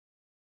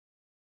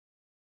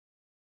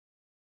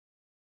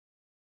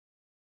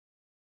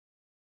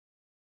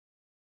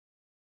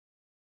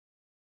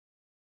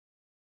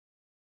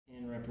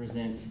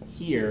represents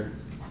here,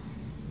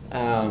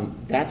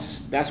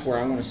 that's where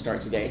I want to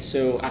start today.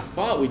 So I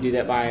thought we'd do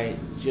that by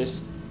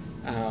just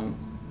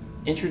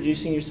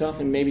introducing yourself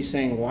and maybe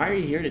saying, why are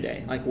you here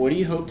today? Like, what do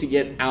you hope to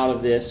get out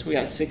of this? We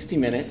got 60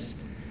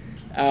 minutes.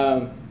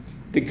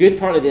 The good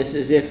part of this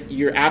is if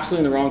you're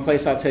absolutely in the wrong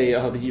place, I'll tell you,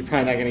 oh, you're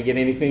probably not going to get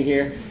anything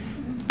here.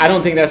 I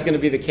don't think that's going to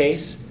be the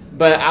case,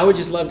 but I would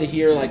just love to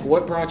hear, like,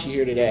 what brought you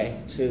here today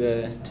to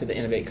the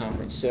Innov8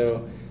 conference.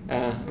 So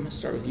I'm going to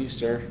start with you,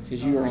 sir,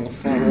 because you were on the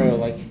front row.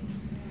 Like,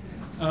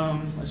 I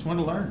just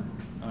wanted to learn.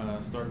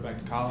 Started back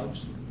to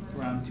college,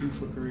 round 2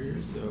 for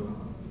careers. So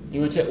you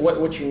want to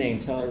what's your name?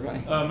 Tell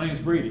everybody. My name's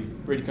Brady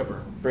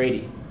Cupper.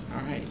 Brady.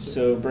 All right.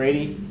 So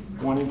Brady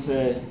wanted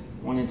to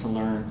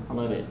learn. I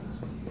love it.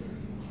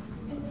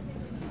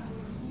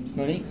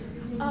 Monique?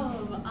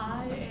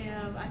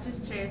 I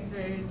just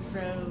transferred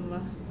from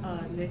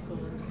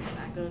Nichols, and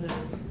I go to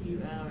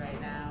UL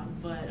right now.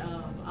 But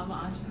I'm an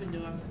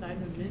entrepreneur. I'm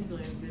starting a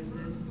mentoring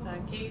business. So I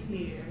came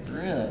here.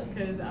 Really?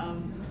 Because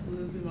I'm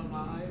losing my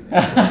mind.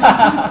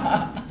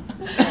 I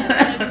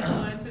just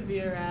wanted to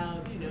be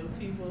around,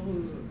 people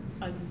who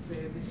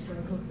understand the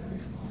struggle too.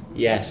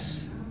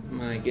 Yes.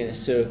 My goodness.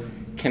 So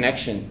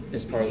connection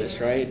is part of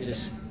this, right?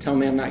 Just tell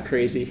me I'm not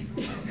crazy.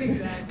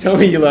 Exactly. Tell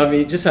me you love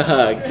me. Just a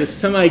hug. Just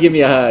somebody give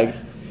me a hug.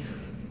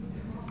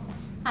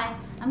 Hi,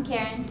 I'm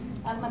Karen.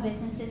 My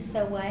business is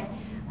So What.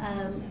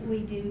 We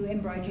do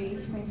embroidery,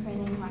 screen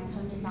printing,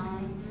 rhinestone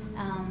design.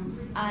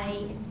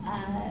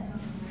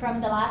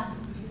 From the last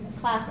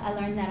class, I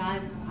learned that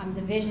I'm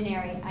the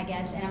visionary, I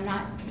guess, and I'm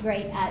not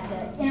great at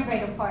the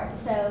integrator part.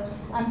 So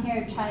I'm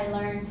here to try to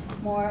learn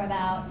more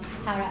about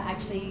how to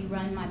actually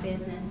run my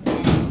business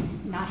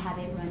and not have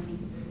it run me.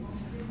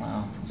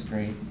 Wow, that's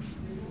great.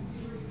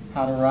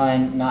 How to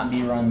run, not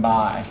be run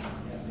by.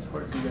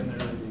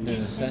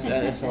 Business.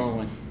 That's a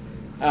long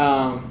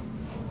one.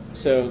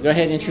 So go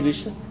ahead and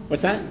introduce them.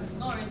 What's that?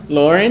 Lauren.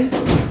 Lauren.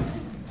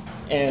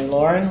 And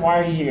Lauren, why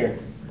are you here?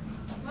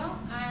 Well,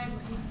 I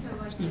so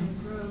like to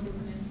grow a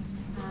business,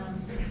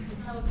 the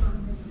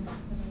telecom business.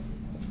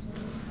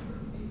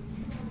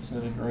 So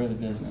to grow the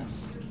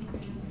business.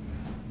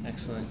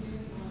 Excellent.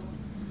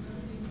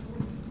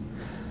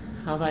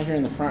 How about here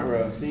in the front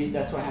row? See,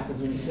 that's what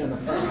happens when you sit in the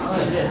front row.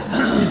 Look at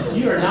this.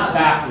 You are not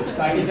Baptist.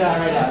 I can tell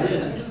right now.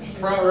 This is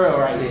front row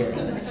right here.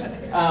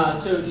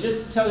 So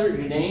just tell her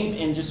your name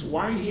and just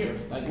why are you here?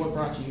 Like, what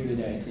brought you here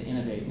today to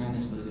Innov8, not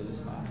necessarily to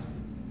this class?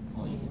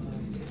 All you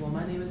can do. Well,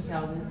 my name is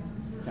Calvin.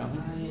 Calvin?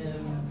 I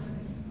am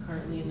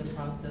currently in the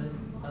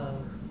process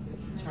of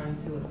trying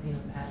to obtain a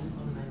patent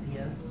on an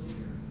idea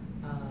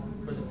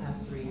for the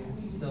past 3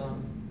 years. So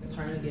I'm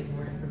trying to get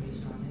more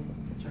information on it.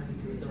 I'm trying to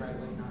do it the right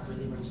way, not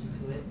really rush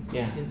into it.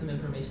 Yeah. Get some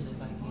information if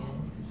I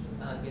can.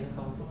 Get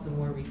involved with some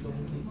more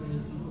resources, meet some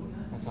new people.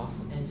 That's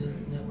awesome. And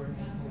just network,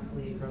 and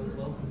hopefully it grows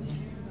well from there.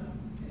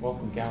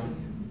 Welcome, Calvin.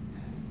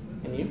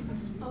 And you?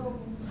 Oh,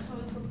 I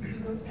was hoping you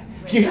go back.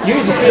 You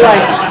would just be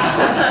like,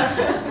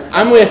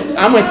 I'm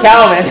with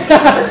Calvin.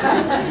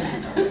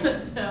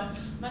 No,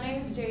 my name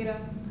is Jada.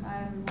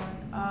 Hi,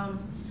 everyone.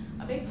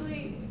 I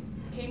basically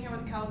came here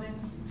with Calvin,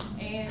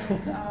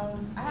 and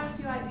I have a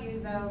few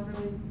ideas that I would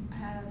really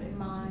have in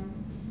mind,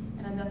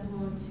 and I definitely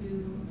want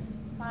to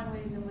find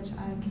ways in which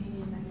I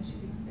can, I guess you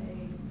could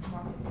say,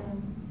 market them.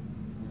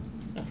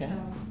 Okay. So,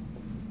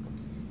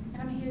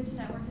 and I'm here to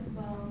network as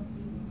well.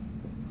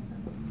 So.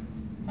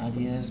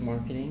 Ideas,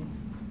 marketing.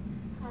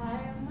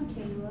 Hi, I'm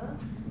Michaela.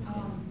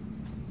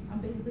 I'm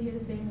basically here the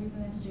same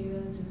reason as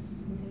Jada,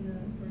 just looking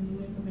for new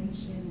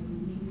information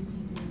and meeting new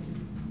people.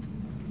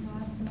 And I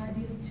have some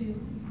ideas too,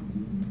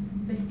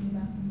 thinking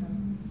about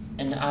some.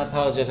 And I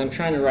apologize, I'm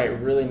trying to write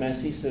really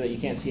messy so that you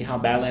can't see how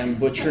badly I'm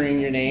butchering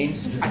your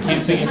names. I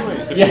can't see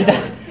anyways. Yeah,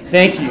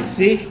 thank you.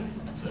 See?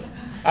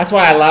 That's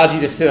why I allowed you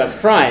to sit up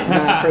front,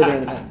 not further in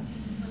the back.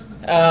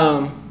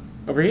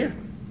 Over here.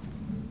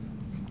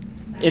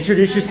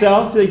 Introduce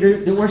yourself to the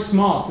group. We're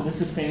small, so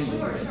this is family.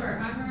 Sure.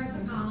 I'm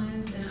Marissa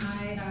Collins, and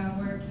I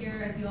work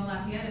here at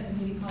Lafayette at the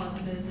Community College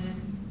of Business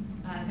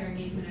as their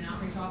engagement and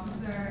outreach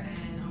officer,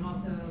 and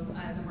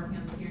I've been working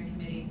on the steering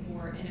committee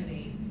for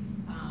Innov8.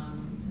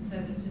 And so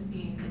this just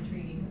seemed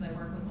intriguing because I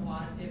work with a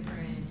lot of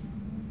different,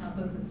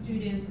 both with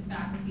students, with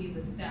faculty,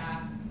 with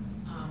staff,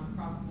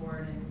 across the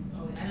board,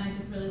 and I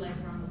just really like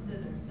to run with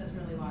scissors. That's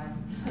really why.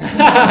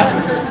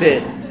 That's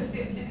it.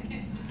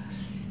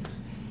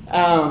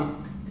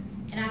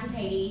 And I'm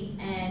Katie,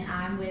 and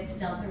I'm with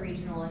Delta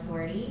Regional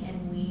Authority,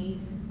 and we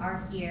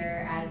are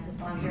here as the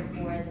sponsor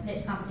for the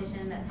pitch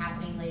competition that's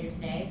happening later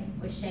today,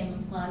 which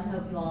shameless plug,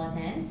 hope you all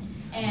attend.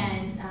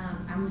 And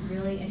I'm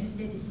really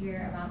interested to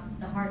hear about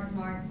the Heart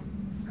Smarts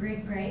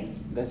Grit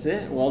Grace. That's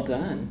it. Well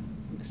done.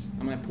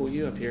 I might pull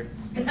you up here.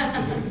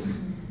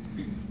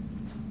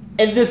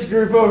 And this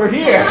group over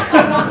here.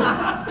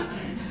 I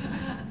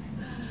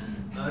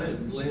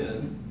am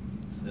Glenn,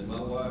 and my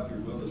wife, your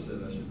mother,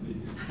 said I should be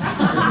here.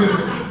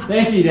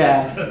 Thank you,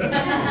 Dad.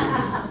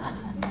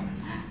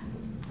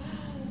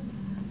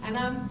 And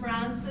I'm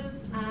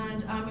Frances,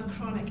 and I'm a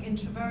chronic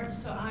introvert,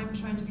 so I'm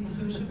trying to be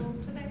sociable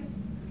today.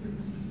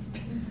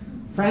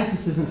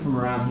 Francis isn't from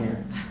around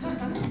here.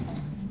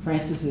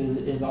 Francis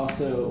is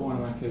also one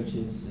of my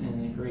coaches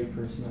and a great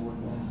person to work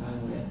alongside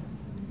with.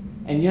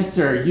 And yes,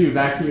 sir, you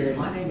back here.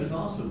 My name is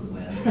also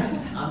Glenn.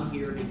 I'm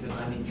here because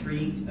I'm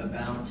intrigued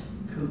about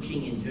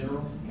coaching in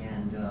general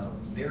and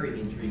very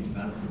intrigued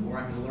about it. The more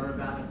I can learn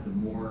about it, the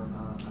more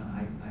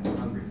I'm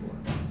hungry for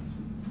it.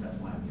 So that's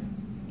why I'm here.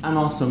 I'm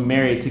also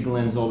married to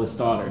Glenn's oldest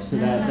daughter, so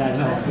that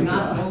helps as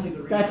Not well. only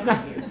the reason That's I'm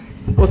not. here.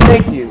 Well,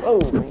 thank you. Oh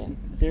man,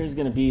 there's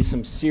going to be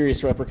some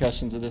serious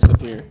repercussions of this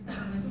up here. They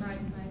said on the bright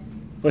side.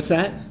 What's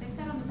that? They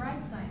said on the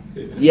bright side.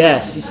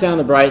 Yes, you sound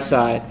the bright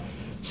side.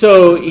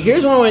 So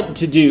here's what I want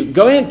to do.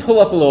 Go ahead and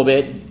pull up a little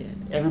bit.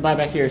 Everybody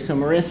back here. So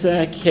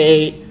Marissa,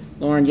 Kate,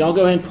 Lauren, y'all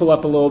go ahead and pull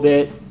up a little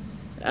bit.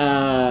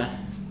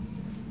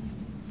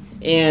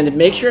 And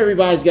make sure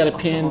everybody's got a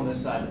pin. On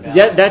this side,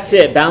 That's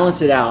it.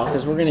 Balance it out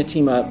because we're going to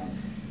team up.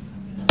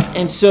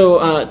 And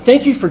so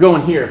thank you for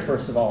going here,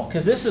 first of all,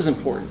 because this is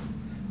important.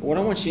 What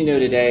I want you to know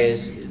today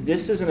is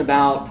this isn't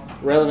about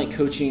relevant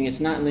coaching. It's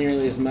not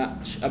nearly as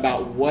much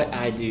about what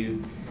I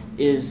do.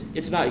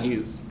 It's about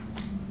you,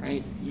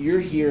 right? You're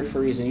here for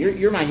a reason.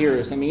 You're my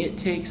heroes. I mean, it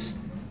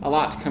takes a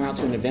lot to come out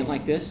to an event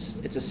like this.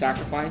 It's a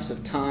sacrifice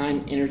of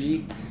time,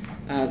 energy.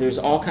 There's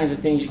all kinds of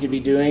things you could be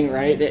doing,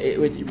 right?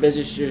 With your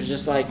business, you're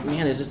just like,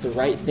 man, is this the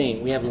right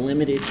thing? We have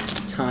limited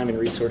time and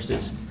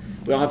resources.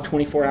 We all have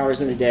 24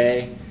 hours in a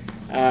day.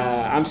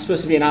 I'm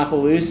supposed to be in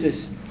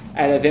Opelousas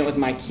at an event with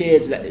my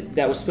kids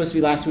that was supposed to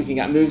be last week and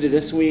got moved to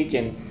this week,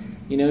 and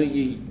I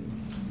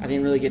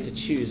didn't really get to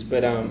choose,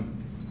 but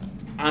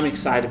I'm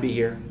excited to be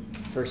here.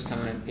 First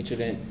time pitch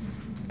event.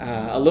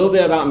 A little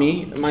bit about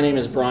me. My name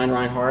is Brian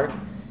Reinhardt.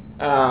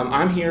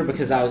 I'm here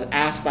because I was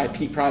asked by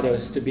Pete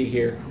Prados to be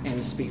here and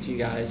to speak to you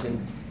guys, and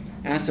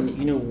asked him,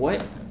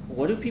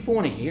 what do people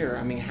want to hear?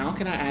 I mean, how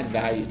can I add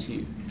value to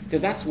you?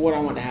 Because that's what I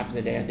want to happen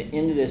today. At the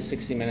end of this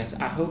 60 minutes,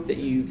 I hope that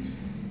you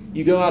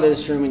go out of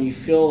this room and you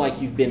feel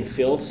like you've been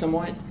filled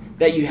somewhat,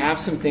 that you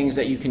have some things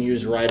that you can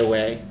use right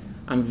away.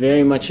 I'm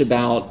very much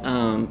about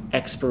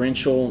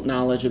experiential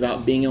knowledge,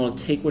 about being able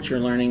to take what you're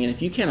learning, and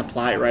if you can't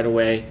apply it right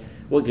away,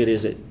 what good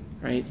is it,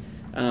 right?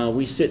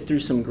 We sit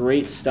through some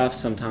great stuff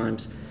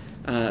sometimes,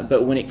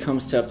 but when it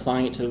comes to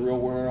applying it to the real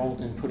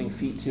world and putting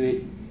feet to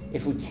it,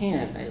 if we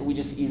can't, we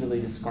just easily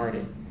discard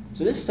it.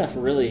 So this stuff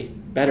really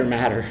better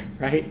matter,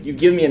 right? You've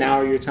given me an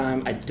hour of your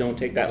time. I don't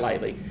take that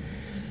lightly.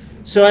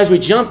 So as we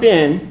jump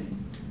in,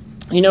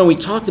 we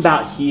talked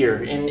about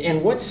here,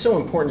 and what's so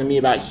important to me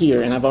about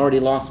here, and I've already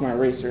lost my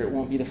eraser, it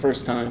won't be the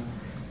first time,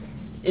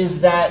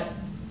 is that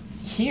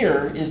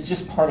here is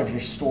just part of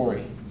your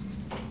story.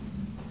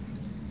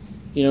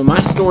 My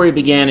story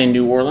began in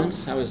New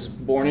Orleans. I was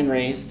born and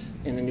raised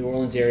in the New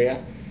Orleans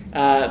area,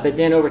 but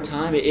then over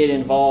time it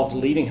involved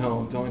leaving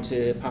home, going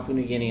to Papua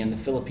New Guinea and the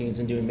Philippines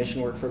and doing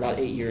mission work for about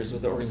 8 years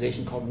with an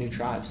organization called New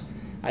Tribes.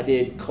 I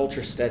did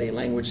culture study,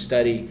 language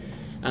study,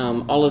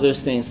 all of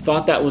those things.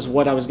 Thought that was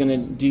what I was going to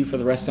do for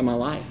the rest of my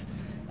life.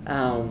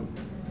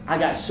 I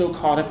got so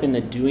caught up in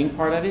the doing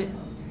part of it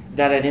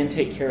that I didn't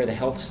take care of the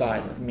health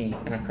side of me,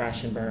 and I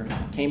crashed and burned.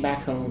 Came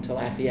back home to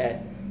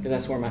Lafayette because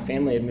that's where my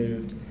family had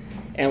moved.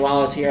 And while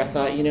I was here, I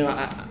thought,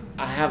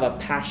 I have a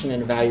passion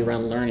and a value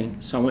around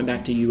learning, so I went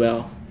back to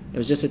UL. It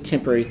was just a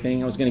temporary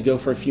thing. I was going to go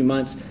for a few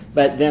months,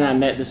 but then I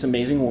met this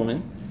amazing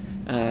woman,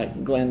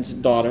 Glenn's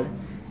daughter,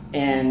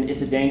 and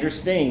it's a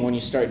dangerous thing when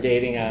you start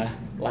dating a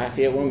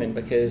Lafayette woman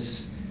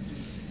because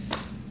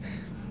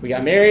we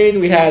got married,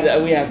 we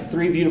have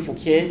 3 beautiful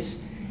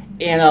kids,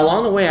 and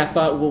along the way I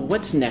thought, well,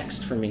 what's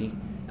next for me?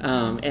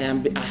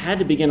 And I had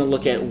to begin to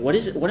look at what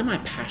am I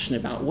passionate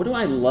about? What do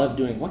I love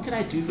doing? What could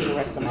I do for the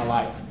rest of my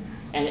life?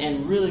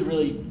 And really,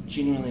 really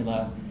genuinely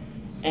love.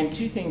 And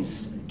 2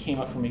 things came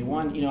up for me.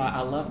 One,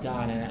 I love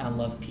God and I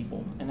love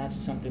people, and that's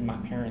something my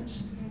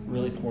parents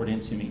really poured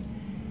into me.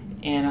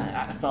 And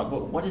I thought,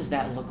 but what does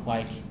that look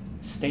like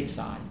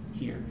stateside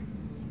here?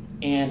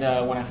 And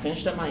when I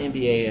finished up my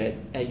MBA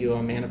at UL,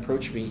 a man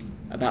approached me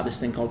about this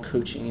thing called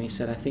coaching, and he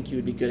said, I think you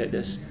would be good at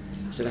this.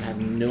 I said, I have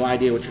no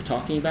idea what you're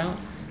talking about.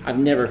 I've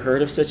never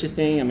heard of such a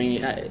thing. I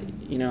mean,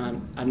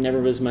 I've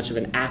never was much of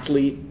an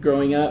athlete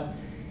growing up.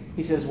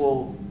 He says,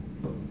 well,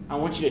 I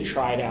want you to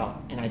try it out.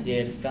 And I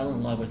did, fell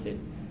in love with it.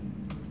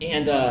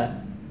 And,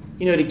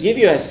 to give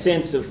you a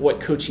sense of what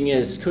coaching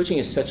is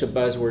such a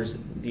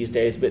buzzword these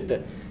days, but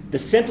the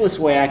simplest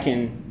way I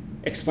can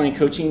explain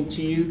coaching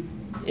to you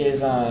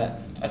is a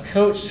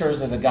coach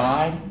serves as a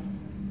guide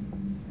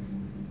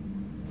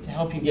to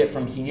help you get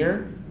from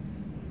here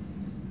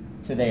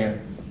to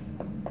there.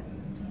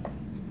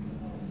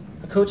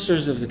 A coach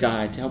serves as a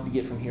guide to help you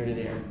get from here to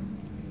there.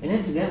 And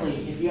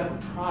incidentally, if you have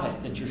a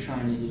product that you're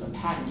trying to do, a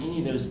patent, any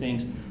of those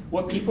things,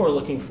 what people are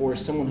looking for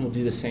is someone who'll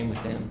do the same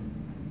with them.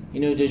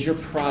 Does your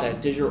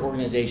product, does your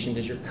organization,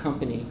 does your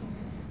company,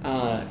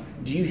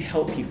 do you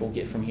help people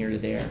get from here to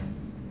there?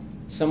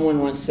 Someone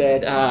once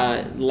said,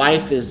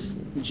 life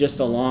is just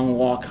a long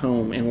walk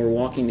home, and we're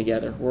walking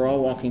together. We're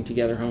all walking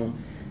together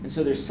home. And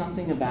so there's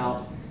something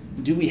about,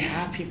 do we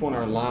have people in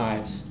our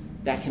lives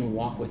that can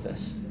walk with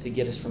us to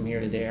get us from here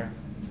to there?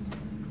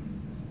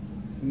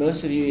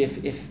 Most of you,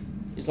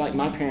 if it's like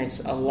my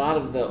parents, a lot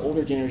of the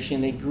older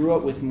generation, they grew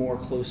up with more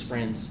close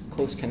friends,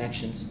 close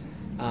connections,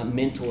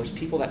 mentors,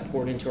 people that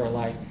poured into our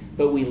life.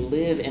 But we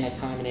live in a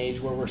time and age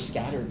where we're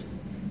scattered.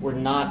 We're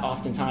not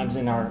oftentimes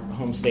in our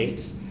home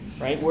states,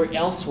 right? We're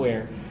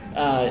elsewhere.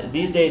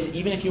 These days,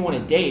 even if you want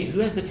to date, who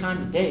has the time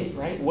to date,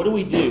 right? What do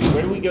we do?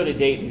 Where do we go to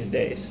date these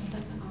days?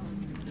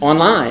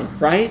 Online,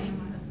 right?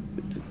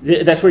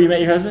 That's where you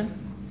met your husband?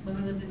 Well,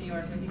 he lived in New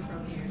York, but he's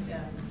from here,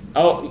 yeah.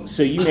 Oh,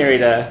 so you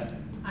married a...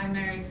 I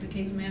married the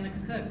Cajun man that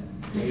could cook.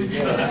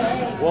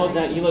 Well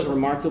done. You look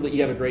remarkable.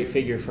 You have a great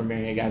figure for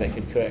marrying a guy that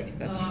could cook.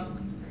 That's...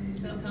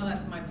 Don't tell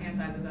that to my pant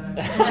sizes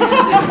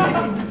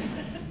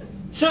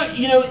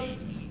that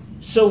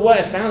So what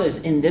I found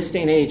is in this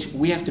day and age,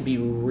 we have to be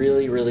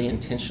really, really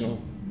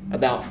intentional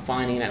about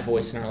finding that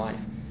voice in our life.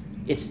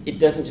 It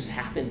doesn't just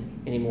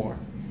happen anymore.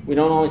 We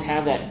don't always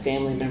have that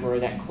family member or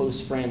that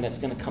close friend that's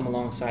going to come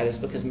alongside us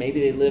because maybe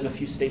they live a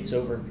few states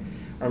over,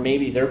 or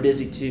maybe they're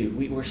busy too.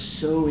 We're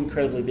so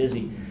incredibly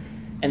busy.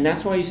 And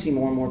that's why you see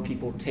more and more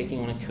people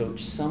taking on a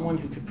coach, someone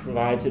who could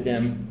provide to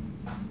them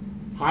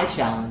high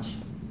challenge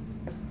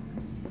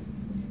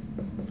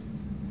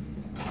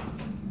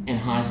and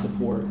high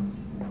support.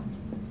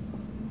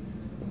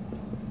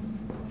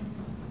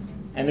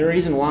 And the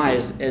reason why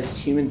is, as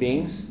human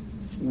beings,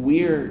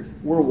 we're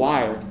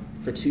wired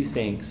for two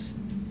things.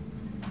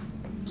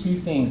 Two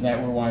things that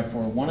we're wired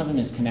for. One of them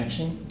is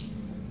connection,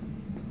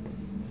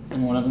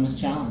 and one of them is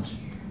challenge.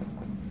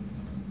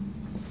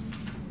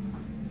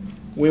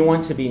 We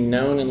want to be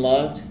known and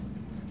loved,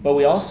 but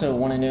we also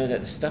want to know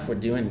that the stuff we're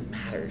doing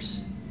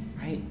matters,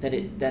 right? That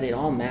it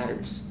all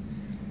matters.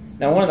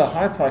 Now, one of the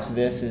hard parts of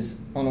this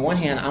is, on the one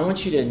hand, I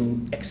want you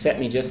to accept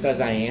me just as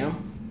I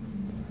am,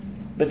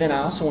 but then I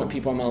also want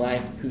people in my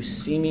life who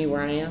see me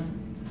where I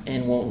am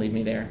and won't leave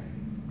me there.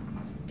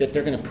 That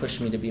they're going to push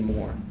me to be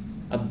more.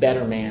 A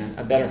better man,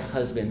 a better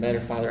husband,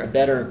 better father, a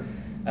better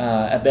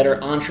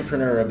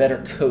entrepreneur, a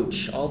better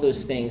coach, all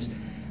those things.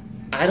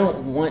 I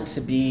don't want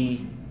to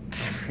be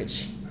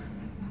average.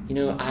 You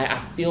know, I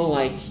feel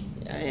like,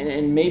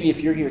 and maybe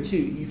if you're here too,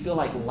 you feel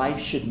like life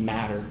should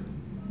matter.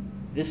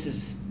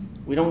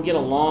 We don't get a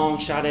long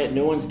shot at it.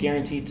 No one's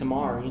guaranteed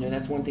tomorrow. You know,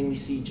 that's one thing we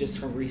see just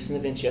from recent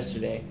events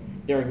yesterday.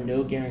 There are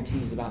no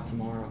guarantees about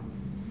tomorrow.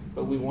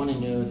 But we want to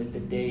know that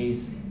the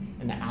days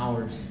and the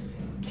hours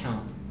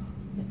count,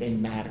 that they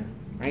matter,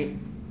 right?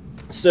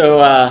 So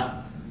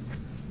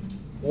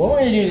what we're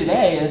going to do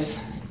today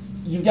is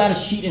you've got a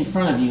sheet in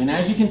front of you. And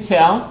as you can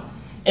tell,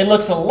 it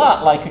looks a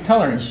lot like a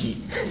coloring sheet.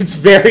 It's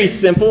very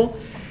simple.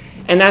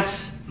 And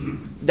that's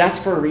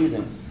for a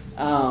reason.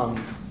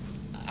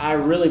 I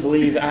really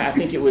believe, I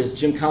think it was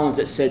Jim Collins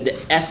that said the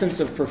essence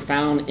of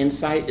profound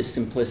insight is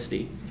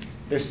simplicity.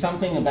 There's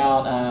something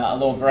about a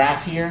little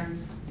graph here,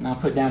 and I'll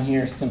put down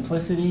here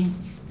simplicity,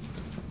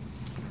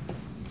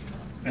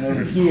 and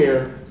over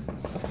here,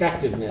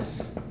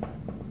 effectiveness.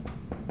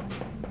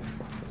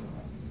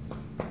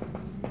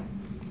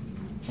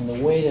 And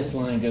the way this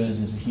line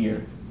goes is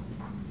here.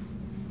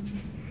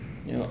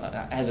 You know,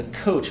 as a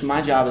coach,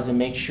 my job is to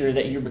make sure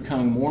that you're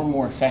becoming more and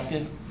more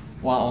effective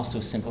while also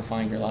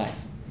simplifying your life.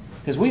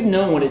 Because we've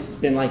known what it's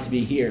been like to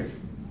be here.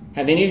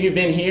 Have any of you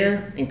been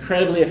here,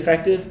 incredibly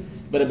effective,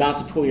 but about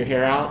to pull your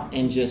hair out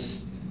and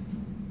just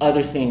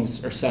other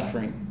things are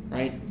suffering,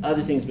 right?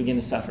 Other things begin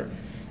to suffer.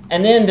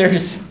 And then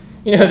there's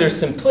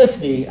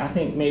simplicity. I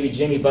think maybe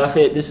Jimmy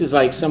Buffett, this is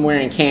like somewhere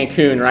in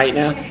Cancun right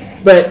now.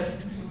 But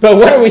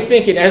what are we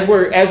thinking as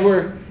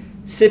we're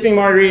sipping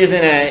margaritas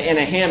in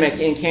a hammock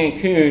in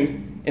Cancun?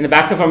 In the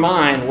back of our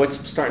mind, what's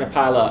starting to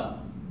pile up?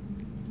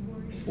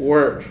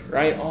 Work,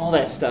 right? All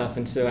that stuff.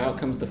 And so out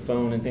comes the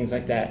phone and things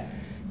like that.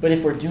 But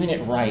if we're doing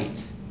it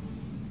right,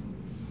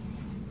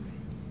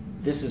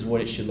 this is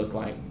what it should look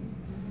like.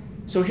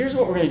 So here's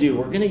what we're going to do.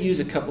 We're going to use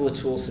a couple of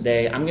tools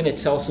today. I'm going to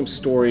tell some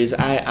stories.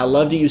 I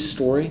love to use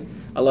story.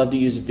 I love to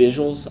use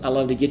visuals. I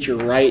love to get your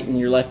right and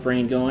your left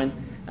brain going.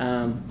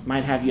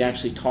 Might have you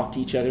actually talk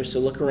to each other. So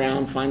look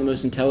around, find the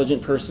most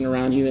intelligent person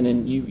around you, and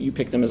then you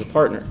pick them as a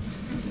partner.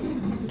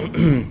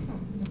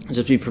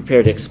 Just be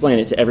prepared to explain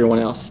it to everyone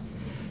else.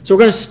 So we're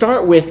going to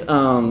start with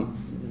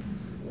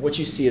what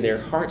you see there,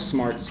 heart,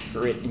 smarts,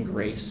 grit, and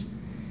grace.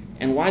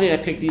 And why did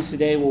I pick these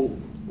today? Well,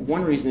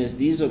 one reason is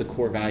these are the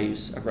core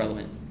values of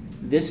Relevant.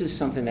 This is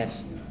something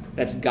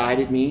that's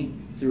guided me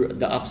through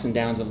the ups and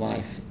downs of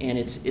life, and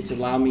it's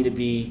allowed me to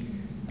be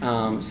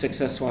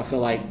successful, I feel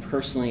like,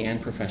 personally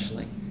and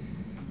professionally.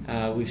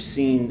 We've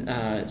seen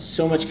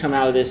so much come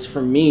out of this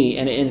for me,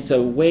 and it's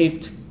a way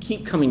to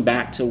keep coming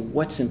back to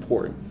what's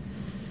important.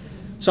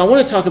 So I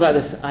want to talk about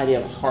this idea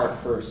of heart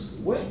first.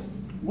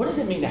 What does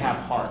it mean to have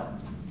heart?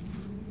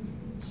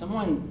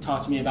 Someone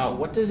talk to me about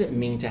what does it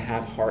mean to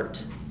have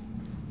heart?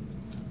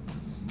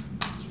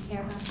 That you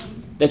care about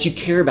things. That you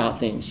care about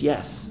things,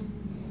 yes.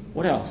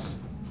 What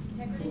else?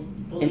 Integrity.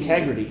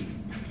 Integrity.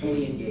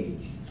 Fully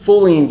engaged.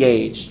 Fully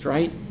engaged,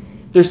 right?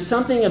 There's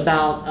something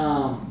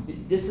about,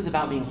 this is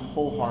about being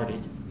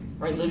wholehearted,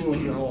 right? Living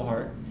with your whole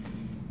heart.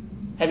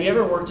 Have you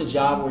ever worked a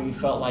job where you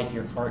felt like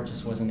your heart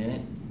just wasn't in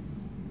it?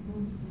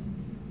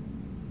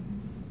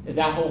 Is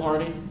that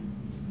wholehearted?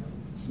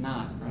 It's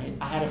not, right?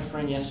 I had a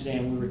friend yesterday,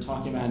 and we were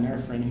talking about another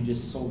friend who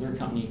just sold their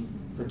company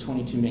for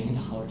 $22 million.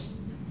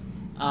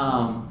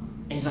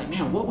 And he's like,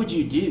 man, what would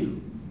you do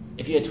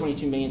if you had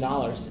 $22 million?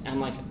 And I'm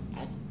like,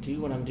 I'd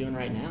do what I'm doing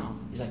right now.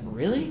 He's like,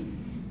 really?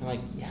 I'm like,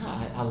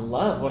 yeah, I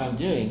love what I'm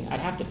doing. I'd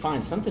have to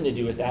find something to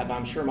do with that, but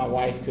I'm sure my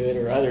wife could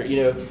or other,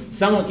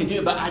 someone could do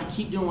it, but I'd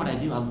keep doing what I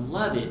do. I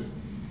love it.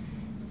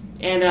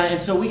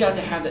 And so we got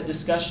to have that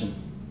discussion.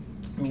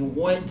 I mean,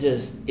 what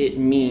does it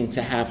mean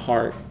to have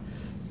heart?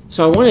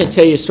 So I wanted to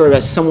tell you a story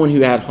about someone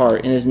who had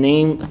heart, and his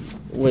name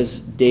was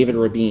David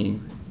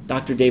Rabin,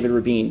 Dr. David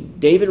Rabin.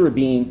 David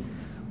Rabin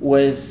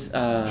was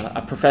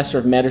a professor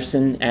of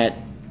medicine at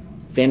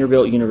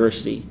Vanderbilt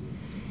University.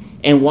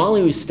 And while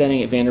he was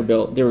studying at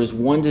Vanderbilt, there was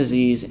one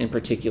disease in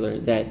particular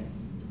that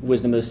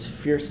was the most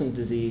fearsome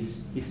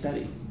disease he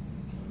studied.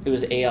 It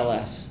was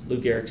ALS,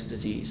 Lou Gehrig's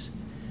disease.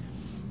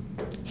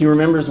 He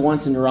remembers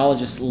once a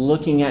neurologist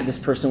looking at this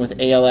person with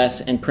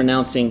ALS and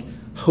pronouncing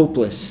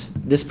hopeless.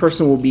 This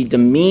person will be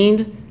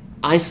demeaned,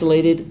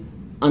 isolated,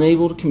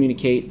 unable to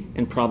communicate,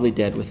 and probably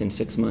dead within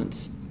 6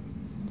 months.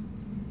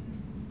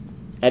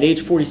 At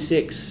age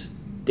 46,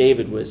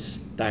 David was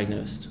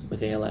diagnosed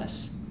with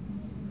ALS.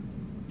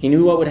 He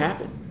knew what would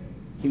happen.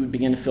 He would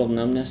begin to feel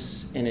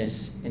numbness in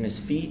his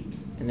feet,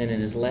 and then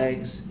in his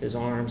legs, his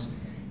arms,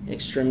 and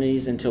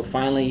extremities, until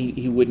finally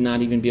he would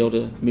not even be able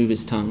to move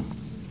his tongue.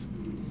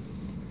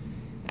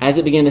 As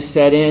it began to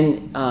set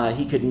in,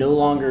 he could no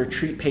longer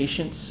treat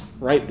patients,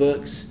 write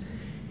books.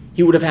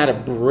 He would have had a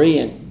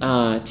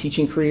brilliant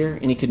teaching career,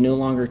 and he could no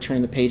longer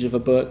turn the page of a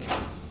book.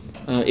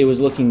 It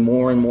was looking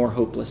more and more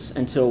hopeless,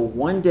 until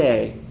one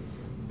day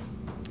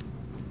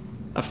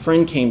a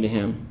friend came to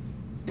him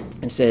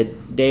and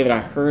said, David,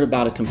 I heard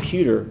about a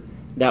computer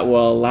that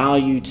will allow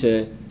you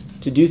to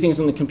do things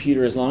on the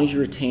computer as long as you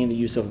retain the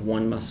use of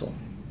one muscle.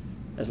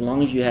 As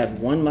long as you have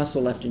one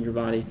muscle left in your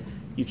body,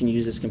 you can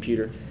use this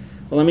computer.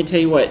 Well, let me tell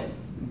you what,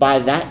 by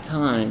that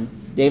time,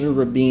 David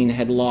Rabin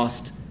had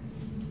lost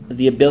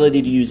the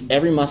ability to use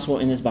every muscle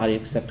in his body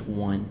except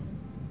one,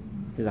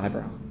 his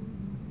eyebrow.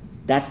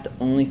 That's the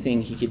only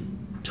thing he could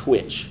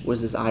twitch, was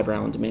his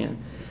eyebrow on demand.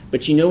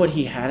 But you know what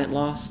he hadn't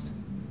lost?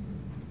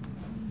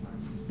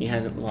 He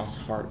hasn't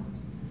lost heart.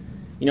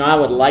 I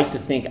would like to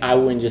think I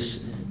wouldn't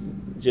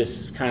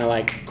just kind of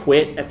like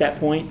quit at that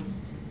point.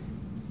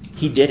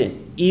 He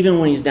didn't. Even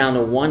when he's down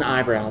to one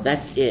eyebrow,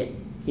 that's it.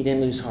 He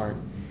didn't lose heart.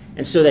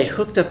 And so they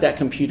hooked up that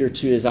computer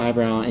to his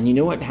eyebrow, and you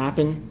know what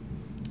happened?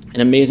 An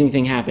amazing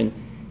thing happened.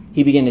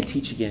 He began to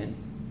teach again.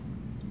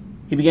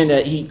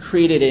 He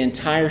created an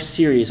entire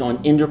series on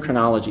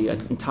endocrinology,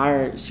 an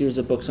entire series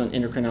of books on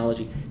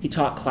endocrinology. He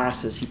taught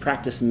classes. He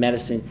practiced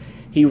medicine.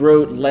 He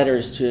wrote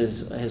letters to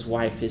his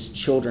wife, his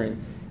children.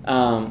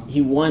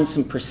 He won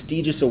some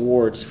prestigious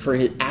awards for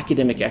his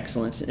academic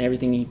excellence and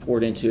everything he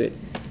poured into it.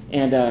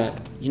 And,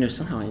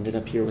 somehow I ended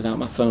up here without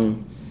my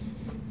phone.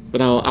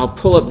 But I'll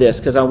pull up this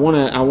because I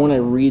want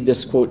to read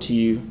this quote to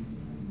you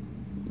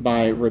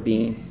by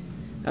Rabin.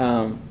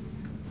 I'll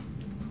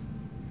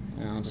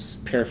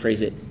just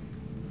paraphrase it.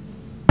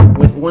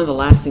 One of the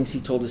last things he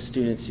told his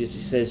students is, he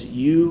says,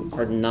 you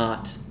are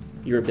not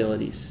your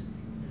abilities.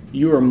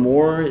 You are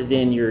more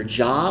than your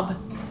job.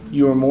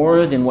 You are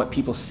more than what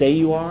people say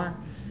you are.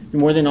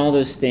 You're more than all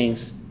those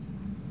things.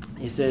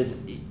 He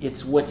says,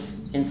 it's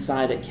what's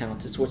inside that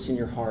counts. It's what's in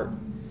your heart.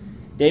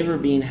 David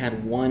Rabin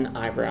had one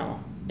eyebrow,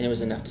 and it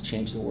was enough to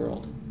change the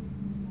world.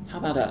 How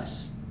about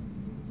us?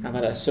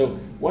 So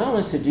what I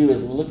want us to do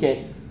is look at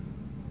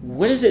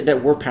what is it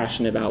that we're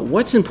passionate about?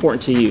 What's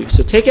important to you?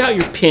 So take out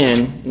your pen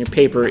and your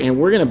paper, and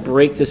we're going to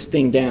break this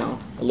thing down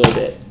a little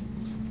bit.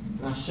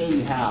 And I'll show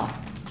you how.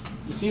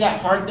 You see that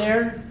heart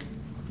there?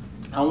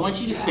 I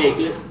want you to take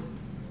it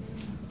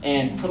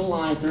and put a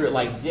line through it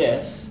like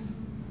this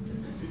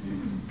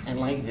and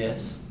like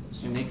this.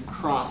 So you make a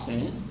cross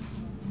in it.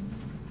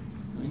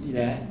 Let me do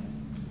that.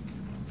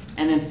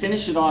 And then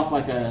finish it off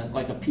like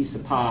a piece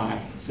of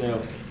pie.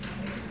 So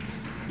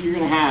you're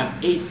going to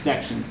have 8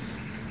 sections.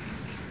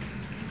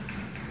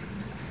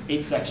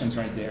 8 sections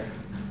right there.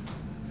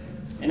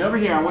 And over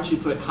here, I want you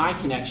to put high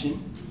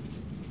connection.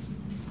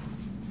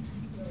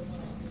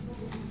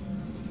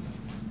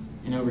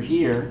 And over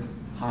here,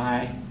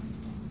 high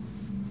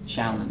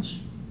challenge.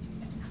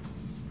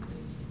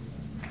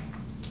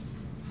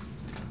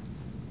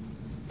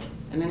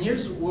 And then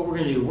here's what we're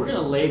going to do. We're going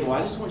to label.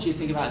 I just want you to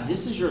think about,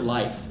 this is your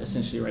life,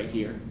 essentially right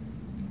here.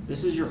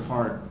 This is your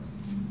heart.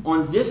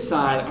 On this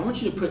side, I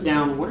want you to put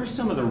down, what are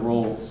some of the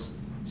roles?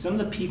 Some of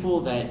the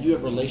people that you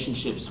have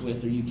relationships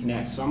with or you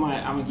connect. So I'm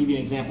going to give you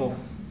an example.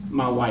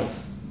 My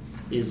wife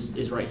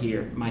is right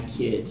here. My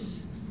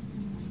kids.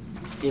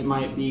 It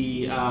might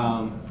be,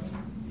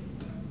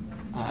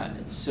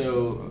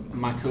 so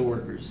my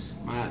coworkers,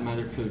 my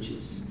other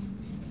coaches.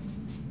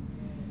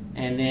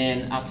 And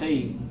then I'll tell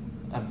you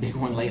a big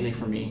one lately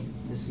for me.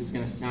 This is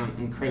going to sound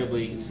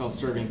incredibly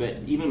self-serving, but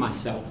even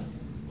myself.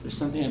 There's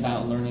something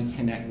about learning to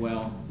connect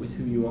well with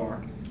who you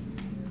are.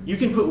 You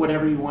can put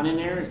whatever you want in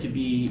there. It could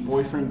be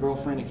boyfriend,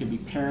 girlfriend. It could be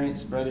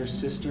parents, brothers,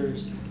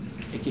 sisters.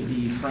 It could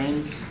be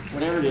friends,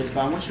 whatever it is,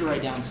 but I want you to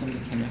write down some of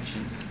the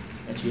connections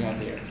that you have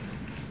there.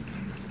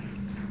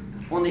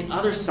 On the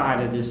other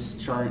side of this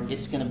chart,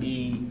 it's going to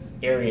be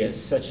areas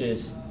such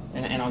as,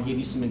 and I'll give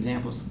you some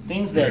examples,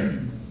 things that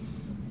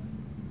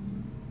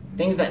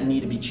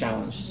need to be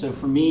challenged. So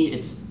for me,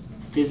 it's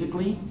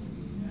physically.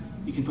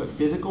 You can put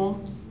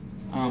physical.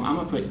 I'm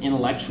going to put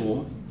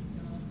intellectual.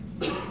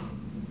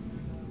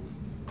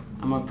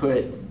 I'm going to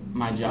put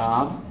my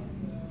job.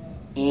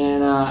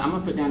 And I'm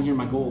going to put down here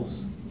my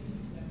goals.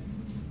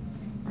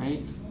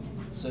 Right?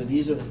 So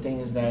these are the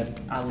things that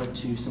I look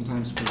to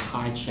sometimes for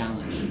high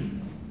challenge.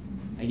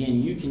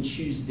 Again, you can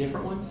choose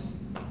different ones,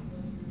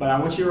 but I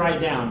want you to write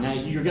down. Now,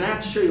 you're going to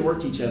have to show your work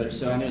to each other,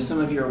 so I know some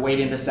of you are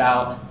waiting this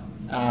out.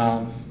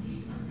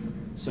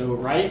 So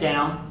write it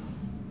down,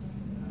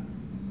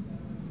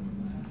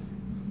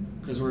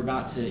 because you're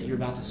about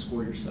to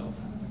score yourself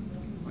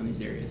on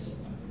these areas.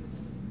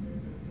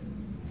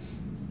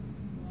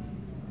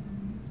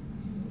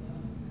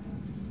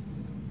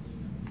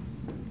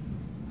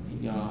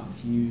 You got a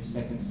few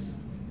seconds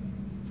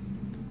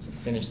to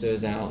finish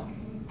those out.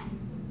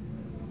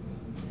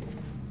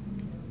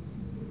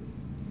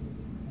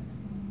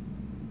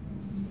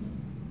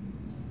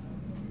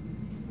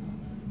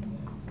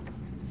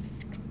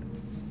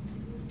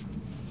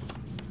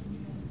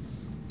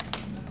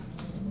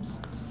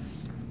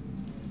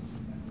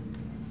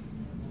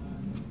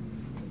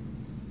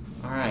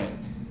 All right.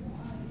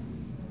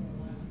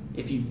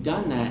 If you've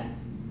done that,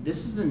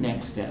 this is the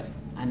next step.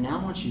 I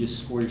now want you to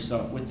score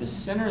yourself with the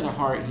center of the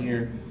heart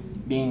here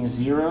being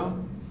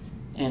 0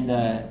 and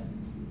the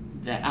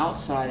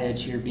outside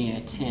edge here being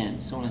a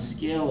 10. So on a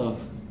scale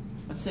of,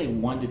 let's say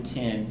 1 to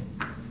 10,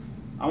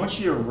 I want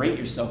you to rate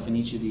yourself in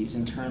each of these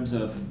in terms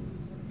of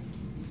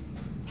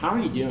how are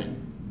you doing?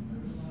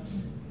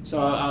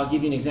 So I'll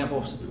give you an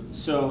example.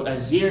 So a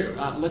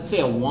 0, let's say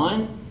a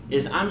 1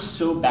 is I'm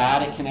so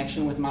bad at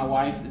connection with my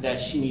wife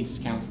that she needs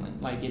counseling.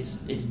 Like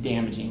it's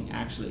damaging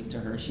actually to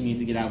her. She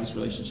needs to get out of this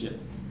relationship.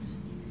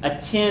 A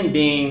 10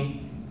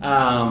 being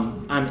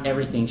I'm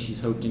everything she's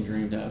hoped and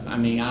dreamed of. I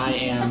mean, I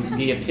am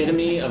the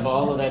epitome of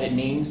all of that it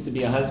means to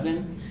be a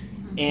husband,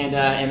 and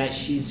that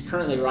she's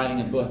currently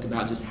writing a book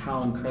about just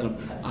how incredible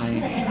I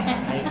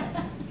am.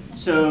 Right?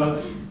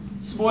 So,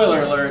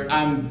 spoiler alert,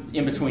 I'm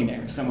in between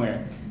there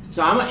somewhere.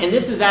 So and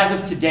this is as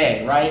of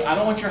today, right? I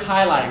don't want your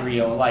highlight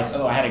reel, like,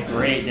 oh, I had a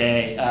great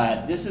day.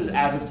 This is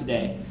as of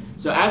today.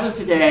 So as of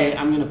today,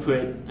 I'm going to put,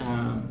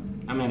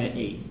 I'm at an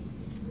 8,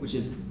 which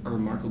is a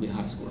remarkably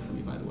high score for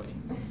me, by the way.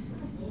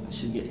 I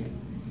should get here.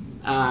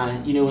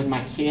 You know, with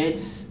my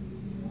kids,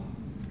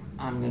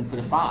 I'm going to put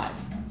a 5.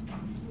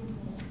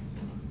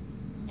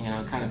 And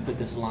I'll kind of put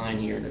this line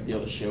here to be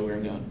able to show where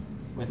I'm going.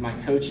 With my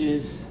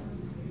coaches,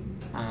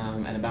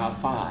 at about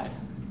 5.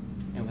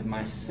 And with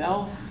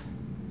myself,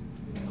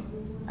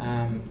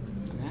 I'm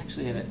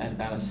actually at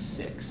about a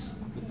 6.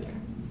 I'll put there.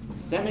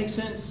 Does that make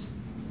sense?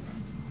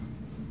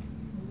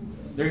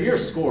 They're your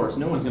scores.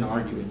 No one's going to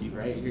argue with you,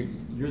 right?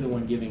 You're the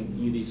one giving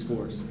you these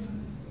scores.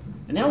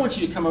 And then I want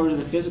you to come over to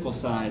the physical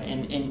side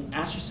and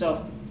ask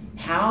yourself,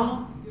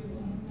 how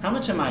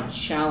much am I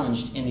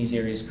challenged in these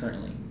areas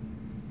currently?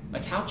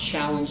 Like, how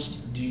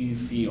challenged do you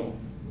feel?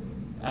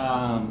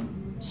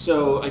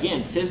 So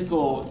again,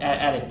 physical,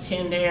 at a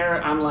 10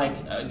 there, I'm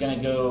like going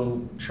to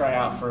go try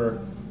out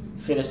for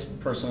fittest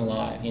person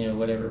alive, you know,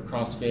 whatever,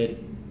 CrossFit.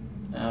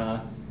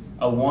 A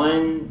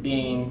 1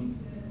 being,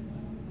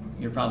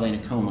 you're probably in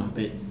a coma,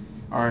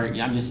 or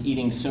I'm just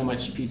eating so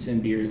much pizza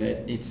and beer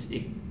that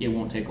it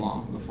won't take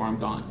long before I'm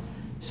gone.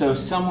 So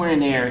somewhere in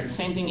there,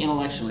 same thing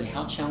intellectually.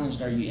 How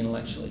challenged are you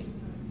intellectually?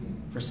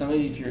 For some of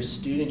you, if you're a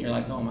student, you're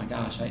like, oh my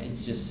gosh,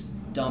 it's just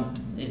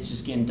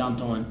getting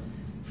dumped on.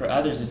 For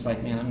others, it's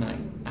like, man,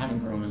 I haven't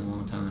grown in a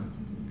long time.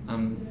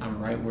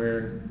 I'm right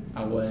where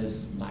I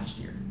was last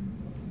year.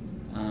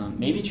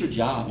 Maybe it's your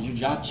job. Is your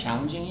job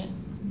challenging it?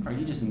 Or are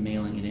you just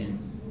mailing it in?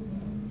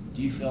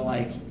 Do you feel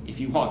like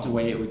if you walked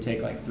away, it would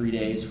take like 3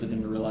 days for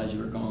them to realize you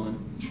were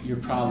gone? You're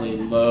probably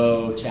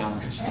low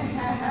challenged.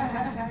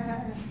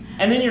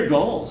 And then your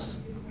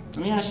goals.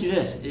 Let me ask you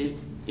this.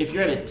 If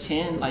you're at a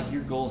 10, like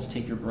your goals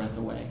take your breath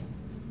away.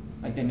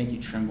 Like they make you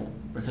tremble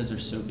because they're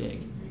so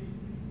big.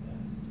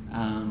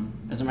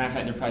 As a matter of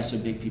fact, they're probably so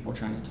big people are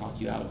trying to talk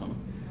you out of them.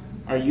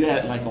 Are you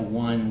at like a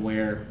 1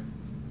 where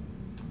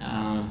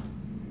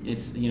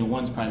it's, you know,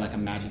 1's probably like a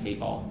magic 8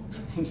 ball.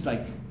 It's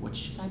like, what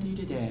should I do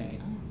today?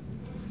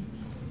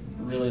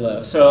 Really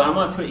low. So I'm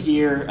going to put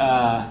here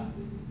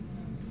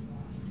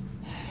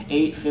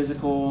 8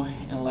 physical,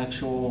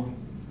 intellectual,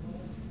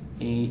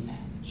 8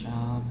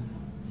 job,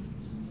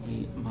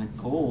 8 my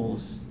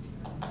goals.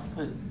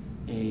 Put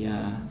a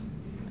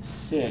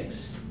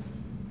 6.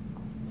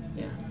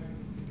 Yeah. A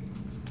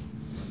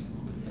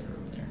little bit better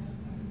over there.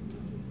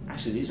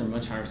 Actually, these are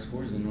much higher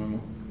scores than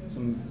normal.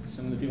 Some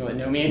of the people that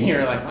know me in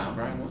here are like, wow,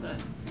 Brian, well done.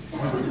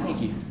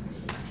 Thank you.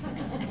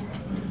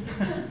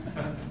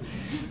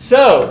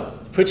 So,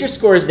 put your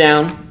scores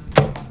down,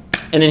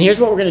 and then here's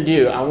what we're going to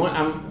do. I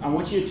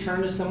want you to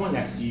turn to someone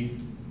next to you,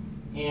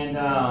 and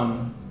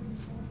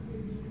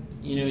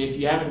you know, if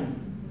you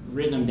haven't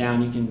written them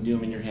down, you can do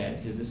them in your head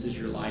because this is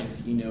your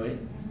life. You know it.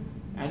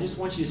 I just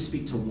want you to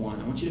speak to one.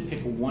 I want you to pick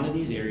one of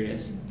these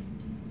areas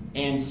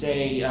and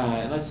say,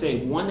 let's say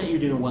one that you're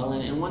doing well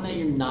in and one that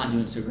you're not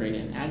doing so great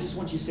in. And I just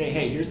want you to say,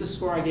 hey, here's the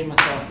score I gave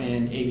myself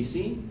in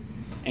ABC,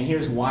 and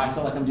here's why I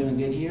feel like I'm doing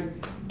good here,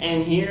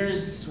 and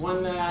here's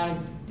one that I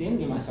didn't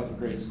give myself a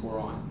great score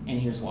on, and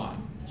here's why.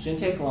 Shouldn't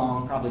take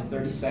long, probably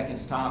 30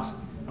 seconds tops.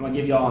 I'm going to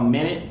give you all a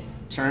minute.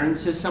 Turn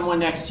to someone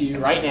next to you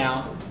right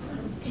now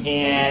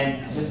and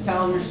just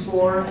tell them your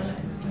score.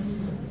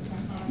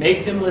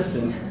 Make them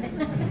listen.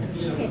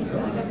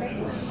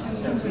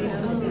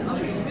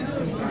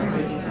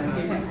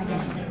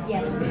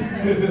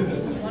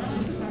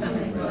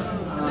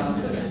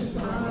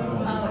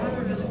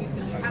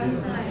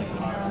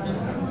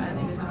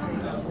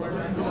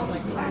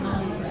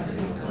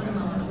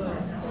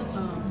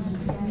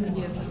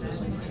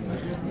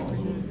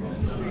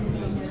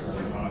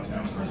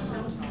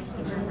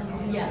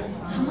 Yeah,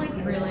 I'm like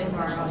really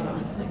far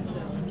off.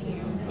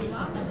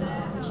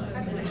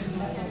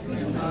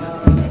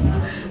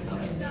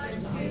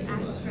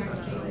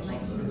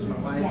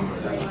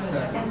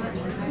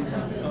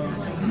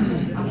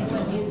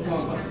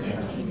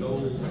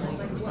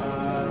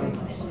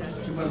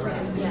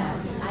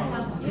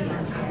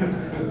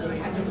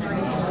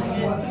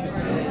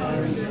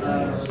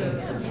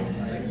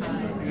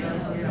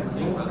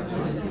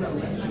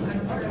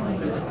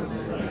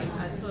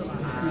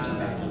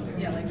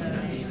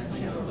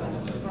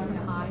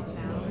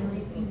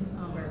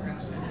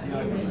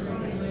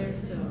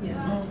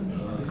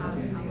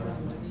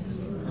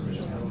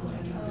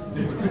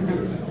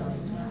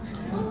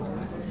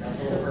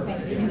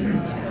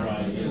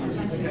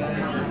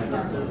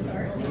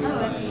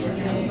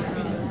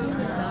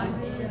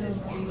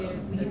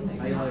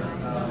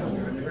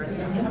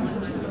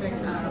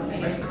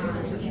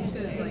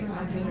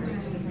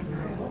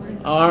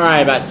 All right,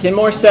 about 10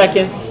 more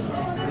seconds.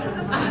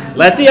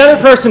 Let the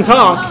other person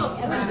talk.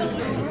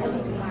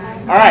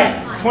 All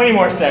right, 20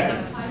 more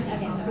seconds.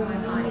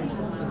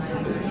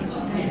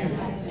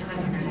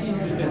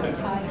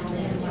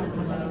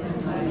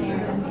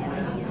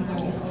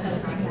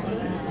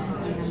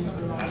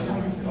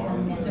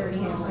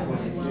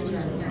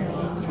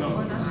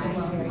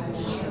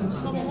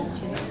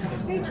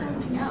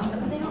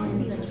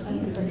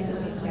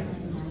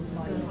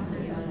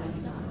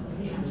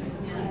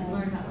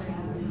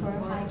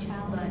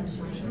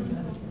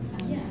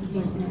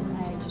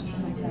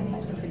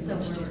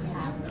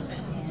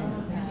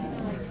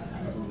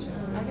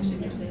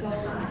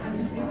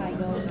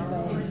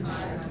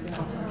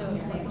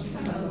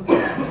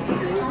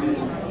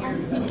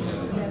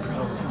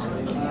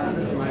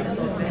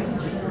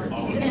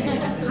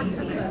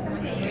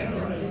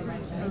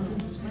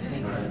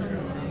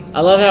 I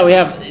love how we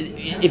have,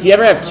 if you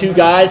ever have two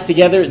guys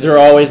together, they're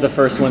always the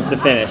first ones to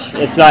finish.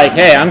 It's like,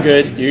 hey, I'm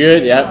good. You're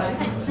good? Yep.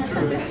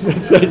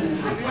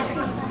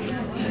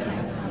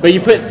 But you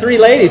put three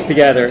ladies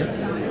together.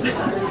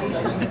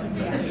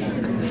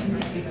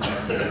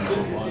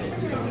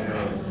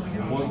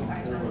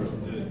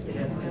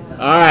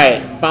 All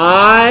right.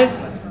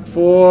 5,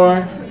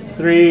 4,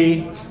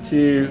 3,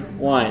 2,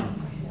 1.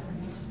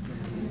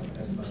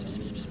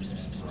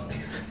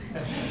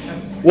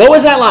 What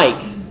was that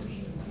like?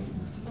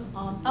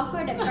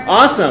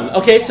 Awesome.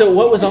 Okay, so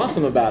what was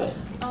awesome about it?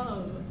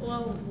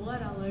 Well,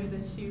 one, I learned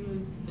that she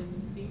was in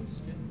the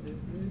seamstress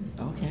business.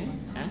 Okay,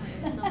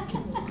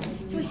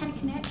 excellent. So we had a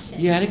connection.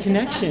 You had a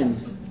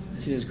connection.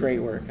 She does great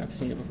work. I've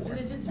seen it before. And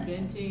then just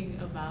venting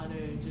about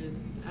her,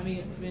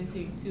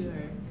 venting to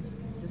her,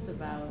 just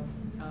about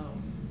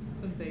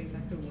some things I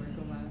could work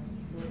on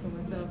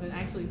myself, and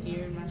actually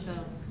hearing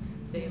myself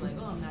say like,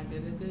 "Oh, I'm not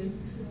good at this,"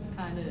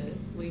 kind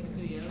of wakes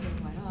me up.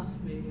 I'm like, "Oh,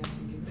 maybe I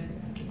should get better."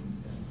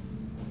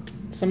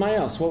 Somebody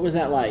else, what was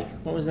that like?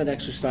 What was that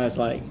exercise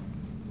like?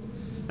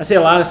 I see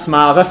a lot of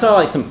smiles. I saw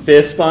like some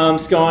fist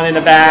bumps going in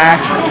the back.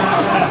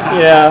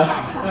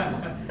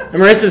 Yeah.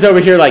 And Marissa's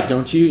over here like,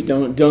 don't you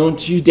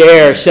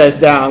dare shut us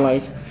down.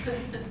 Like,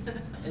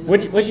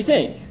 what'd you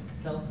think?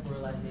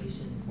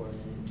 Self-realization for a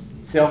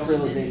minute.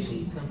 Self-realization. If you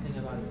didn't see something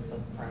about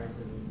yourself prior to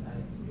this, I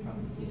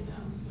probably see it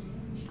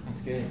now.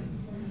 That's good.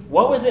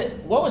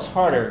 What was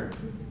harder?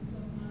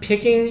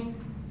 Picking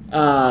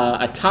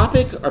a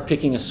topic or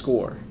picking a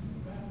score?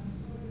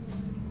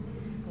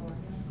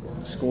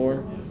 Score.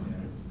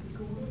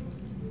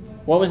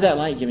 What was that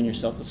like, giving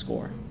yourself a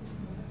score?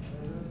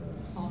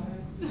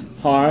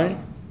 Hard?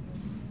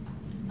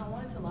 I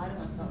wanted to lie to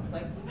myself.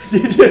 Like,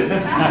 There's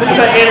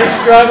an inner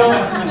struggle.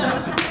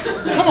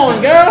 Come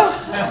on, girl.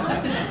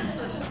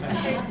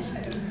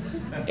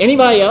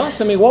 Anybody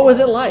else? I mean, what was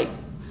it like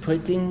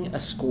putting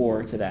a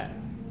score to that?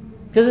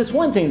 Because it's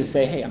one thing to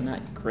say, hey, I'm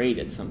not great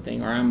at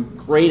something, or I'm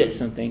great at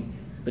something,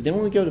 but then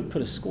when we go to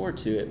put a score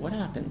to it, what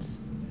happens?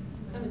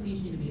 It kind of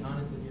teaches you to be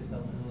honest with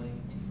yourself in a way.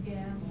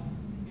 yeah.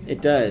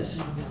 It does.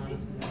 To be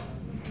honest with yourself.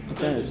 I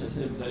think it's a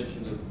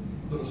temptation to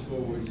put a score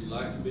where you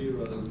like to be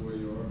rather than where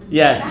you are.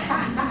 Yes.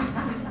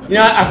 You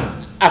know,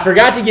 I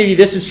forgot to give you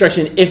this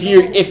instruction. If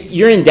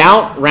you're in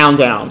doubt, round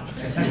down.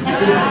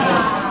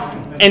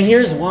 And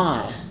here's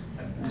why.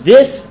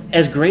 This,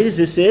 as great as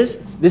this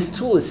is, this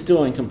tool is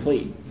still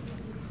incomplete.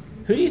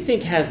 Who do you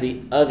think has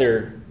the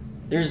other,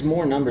 there's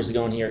more numbers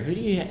going here. Who do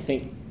you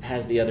think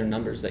has the other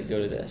numbers that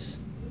go to this?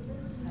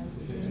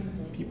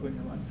 People in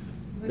your life.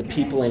 The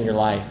people in your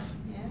life.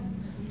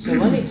 So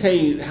let me tell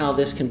you how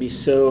this can be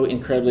so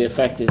incredibly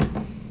effective.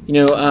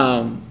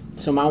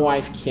 So my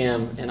wife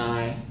Kim and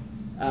I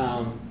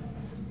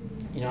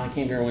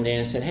came to her one day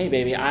and I said, hey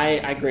baby,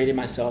 I graded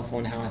myself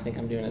on how I think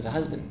I'm doing as a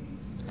husband.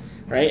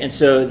 Right? And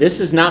so this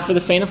is not for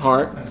the faint of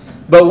heart,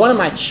 but one of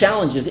my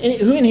challenges,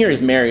 who in here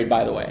is married,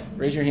 by the way?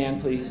 Raise your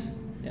hand, please.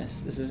 Yes,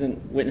 this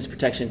isn't witness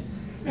protection.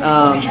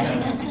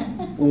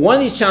 One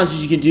of these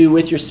challenges you can do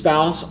with your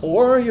spouse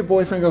or your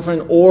boyfriend,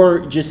 girlfriend, or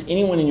just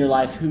anyone in your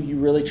life who you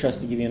really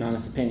trust to give you an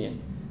honest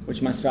opinion,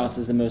 which my spouse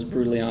is the most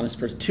brutally honest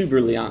person, too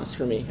brutally honest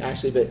for me,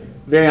 actually, but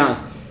very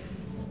honest,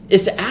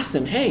 is to ask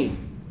them, hey,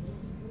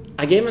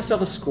 I gave myself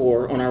a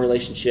score on our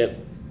relationship.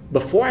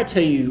 Before I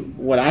tell you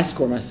what I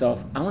score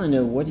myself, I want to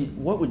know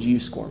what would you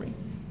score me,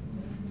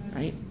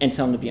 right? And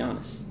tell them to be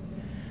honest.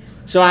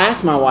 So I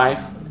asked my wife,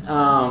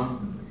 how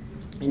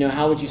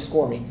would you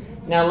score me?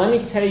 Now let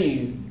me tell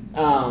you,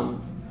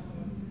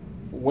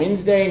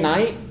 Wednesday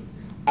night,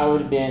 I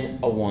would have been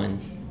a 1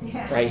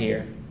 right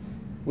here.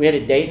 We had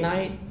a date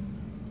night,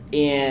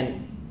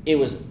 and it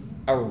was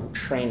a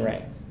train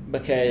wreck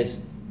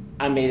because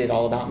I made it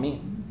all about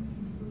me,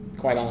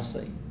 quite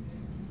honestly.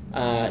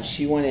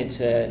 She wanted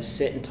to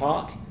sit and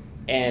talk,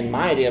 and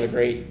my idea of a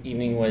great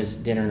evening was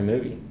dinner and a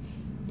movie,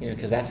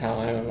 because that's how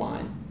I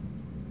unwind.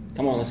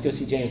 Come on, let's go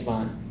see James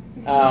Bond.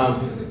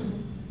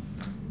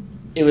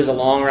 It was a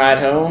long ride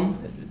home,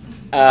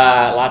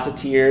 lots of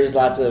tears,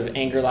 lots of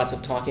anger, lots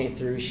of talking it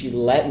through. She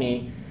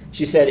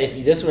said,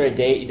 if this were a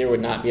date, there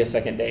would not be a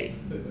second date.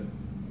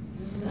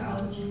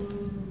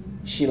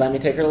 She let me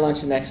take her to lunch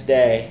the next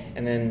day,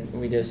 and then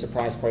we did a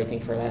surprise party thing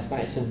for her last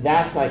night. So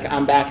that's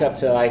I'm back up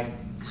to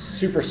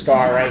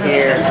superstar right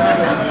here.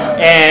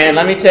 And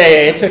let me tell you,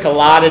 it took a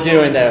lot of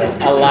doing, though.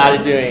 A lot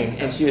of doing.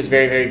 And she was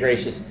very, very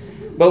gracious.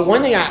 But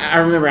one thing I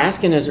remember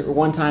asking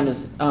one time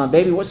is,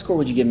 baby, what score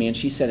would you give me? And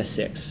she said a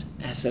 6.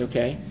 I said,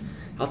 okay,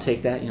 I'll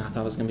take that. I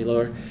thought it was going to be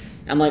lower.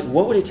 I'm like,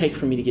 what would it take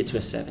for me to get to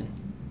a 7?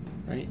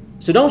 Right?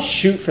 So don't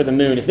shoot for the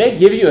moon. If they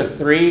give you a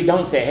 3,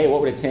 don't say, hey, what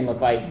would a 10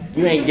 look like?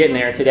 You ain't getting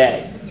there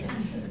today.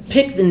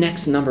 Pick the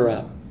next number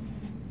up.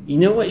 You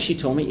know what she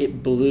told me?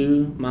 It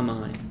blew my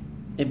mind.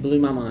 It blew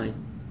my mind.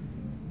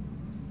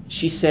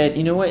 She said,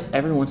 you know what,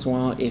 every once in a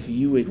while, if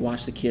you would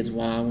watch the kids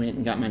while I went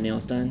and got my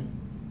nails done,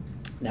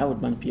 that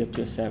would bump you up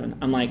to a 7.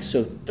 I'm like,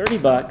 so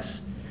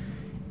 $30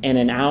 and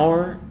an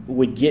hour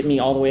would get me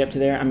all the way up to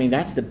there? I mean,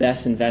 that's the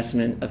best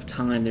investment of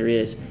time there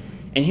is.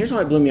 And here's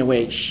why it blew me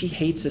away. She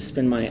hates to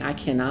spend money. I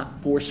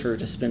cannot force her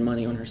to spend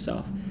money on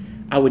herself.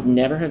 I would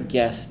never have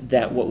guessed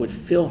that what would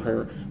fill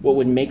her, what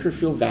would make her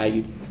feel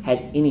valued,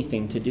 had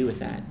anything to do with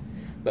that.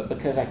 But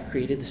because I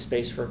created the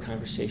space for a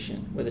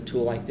conversation with a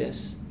tool like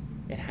this,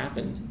 it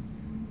happened,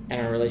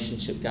 and our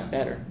relationship got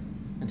better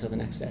until the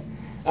next day.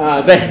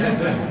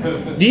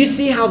 But do you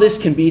see how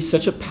this can be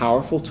such a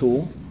powerful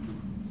tool?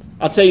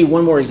 I'll tell you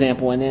one more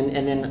example, and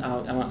then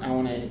I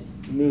want to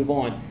move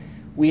on.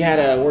 We had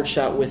a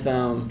workshop with,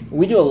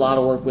 we do a lot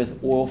of work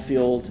with oil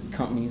field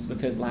companies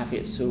because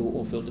Lafayette's so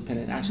oil field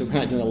dependent. Actually, we're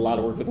not doing a lot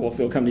of work with oil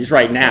field companies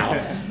right now.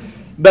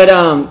 But,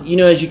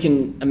 as you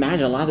can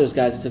imagine, a lot of those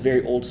guys, it's a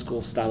very old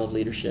school style of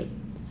leadership.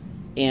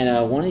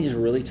 And one of these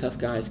really tough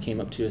guys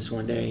came up to us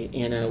one day,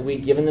 and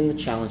we'd given them the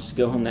challenge to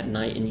go home that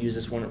night and use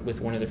this one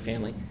with one of their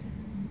family.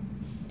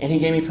 And he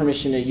gave me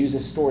permission to use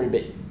his story,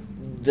 but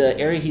the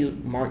area he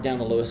marked down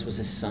the lowest was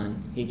his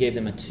son. He gave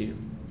them a 2.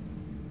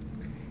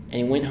 And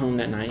he went home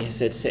that night. He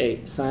said,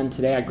 say, son,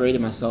 today I graded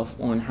myself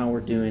on how we're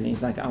doing. And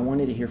he's like, I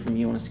wanted to hear from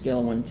you on a scale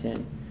of 1 to 10.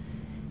 And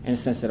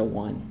his son said a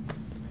 1.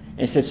 And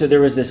he said, so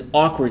there was this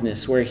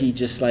awkwardness where he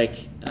just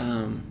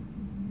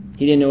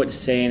he didn't know what to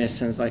say, and his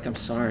son's like, I'm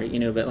sorry,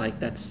 but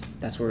that's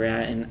where we're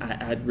at, and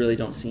I really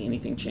don't see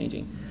anything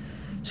changing.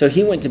 So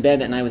he went to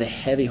bed that night with a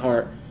heavy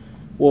heart.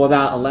 Well,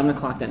 about 11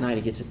 o'clock that night,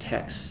 he gets a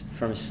text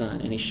from his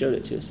son, and he showed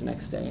it to us the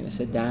next day, and it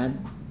said, Dad,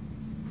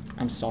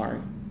 I'm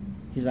sorry.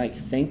 He's like,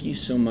 thank you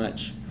so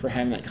much for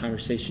having that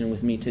conversation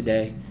with me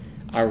today.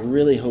 I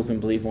really hope and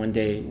believe one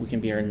day we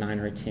can be a 9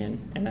 or a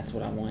 10, and that's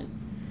what I want.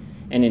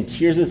 And in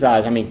tears in his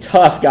eyes,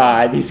 tough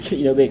guy, these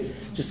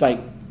just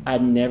like, I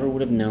never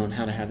would have known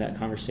how to have that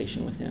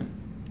conversation with him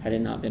had it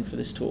not been for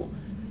this tool.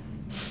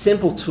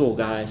 Simple tool,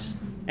 guys.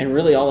 And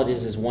really all it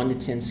is 1 to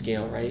 10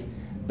 scale, right?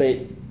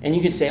 And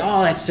you could say,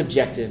 oh, that's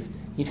subjective.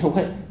 You know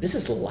what? This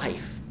is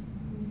life.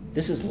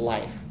 This is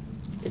life.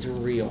 It's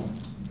real.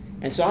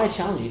 And so I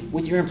challenge you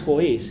with your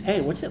employees.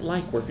 Hey, what's it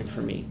like working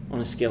for me on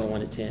a scale of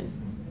 1 to 10?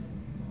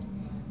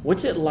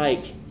 What's it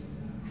like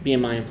being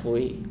my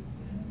employee?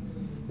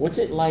 What's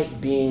it like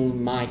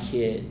being my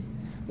kid?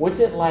 What's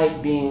it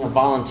like being a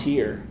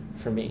volunteer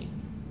for me?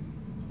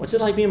 What's it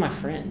like being my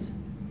friend?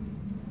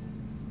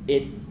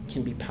 It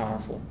can be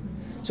powerful.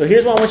 So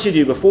here's what I want you to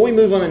do. Before we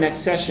move on to the next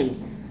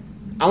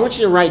session, I want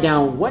you to write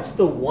down what's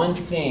the one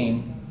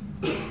thing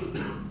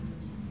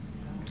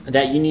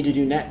that you need to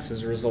do next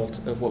as a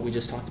result of what we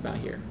just talked about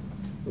here.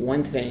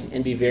 One thing,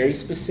 and be very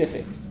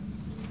specific.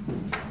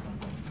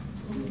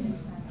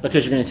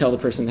 Because you're going to tell the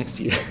person next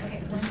to you.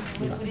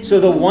 So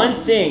the one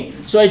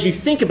thing, so as you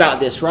think about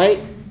this, right,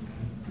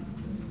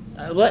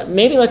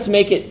 maybe let's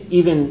make it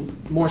even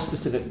more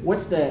specific.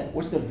 What's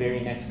the very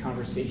next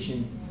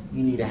conversation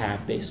you need to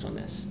have based on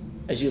this?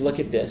 As you look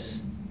at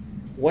this,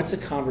 what's a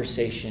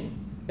conversation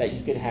that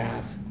you could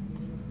have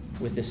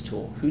with this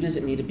tool? Who does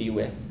it need to be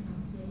with,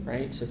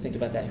 right? So think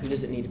about that. Who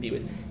does it need to be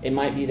with? It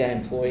might be that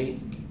employee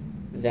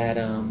that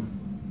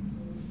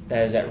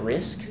is at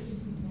risk.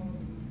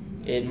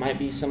 It might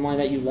be someone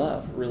that you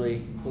love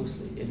really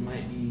closely. It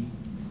might be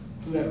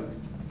whoever.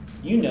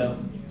 You know,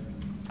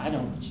 I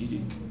know what you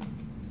do.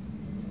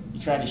 You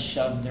tried to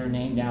shove their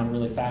name down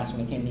really fast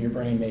when it came to your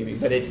brain, maybe,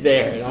 but it's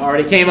there. It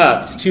already came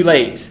up. It's too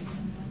late.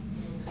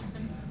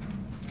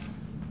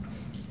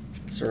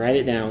 So write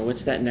it down.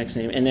 What's that next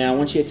name? And now I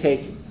want you to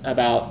take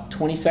about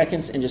 20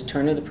 seconds and just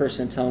turn to the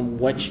person and tell them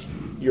what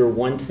your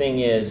one thing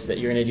is that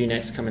you're going to do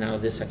next coming out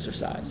of this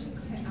exercise.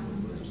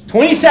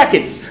 20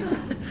 seconds.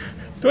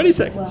 20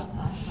 seconds.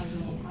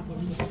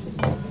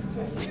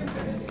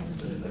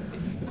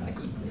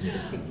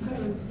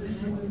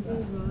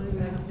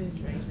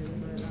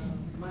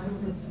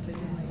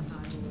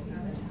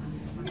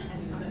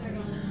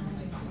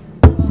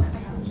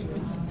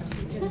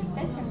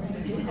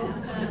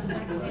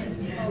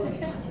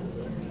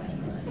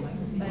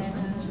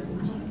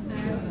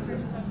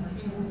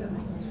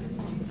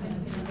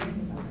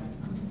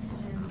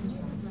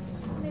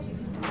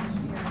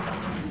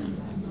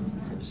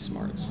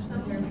 Smarts.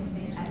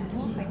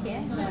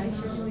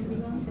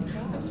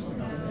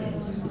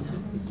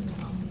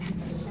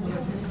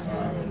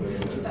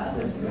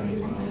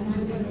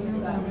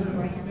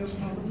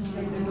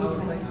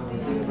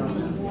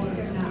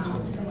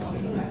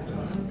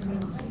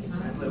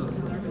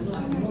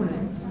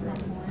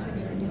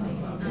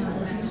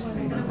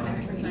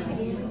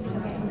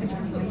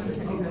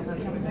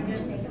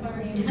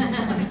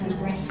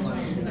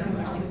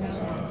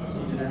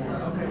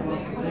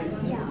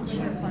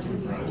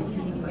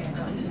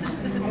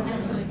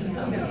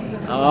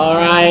 All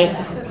right.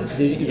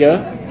 Did you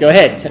go? Go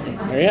ahead.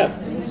 Hurry up.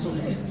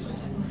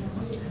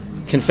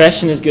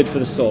 Confession is good for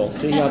the soul.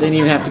 See, y'all didn't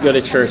even have to go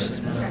to church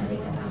this morning.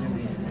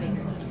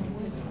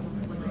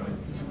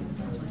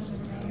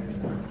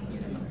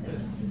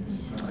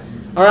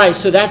 All right,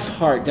 so that's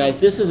heart, guys.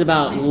 This is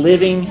about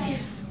living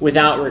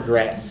without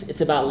regrets.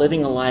 It's about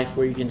living a life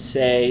where you can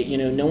say, you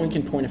know, no one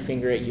can point a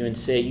finger at you and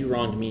say, you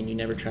wronged me and you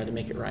never tried to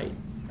make it right.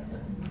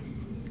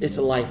 It's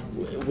a life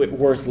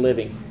worth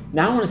living.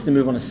 Now I want us to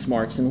move on to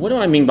smarts. And what do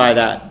I mean by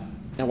that?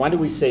 Now, why do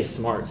we say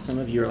smarts? Some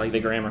of you are like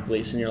the grammar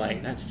police, and you're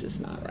like, that's just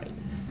not right.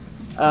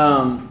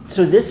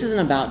 So this isn't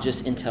about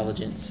just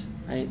intelligence,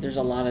 right? There's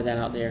a lot of that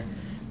out there.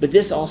 But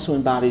this also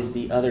embodies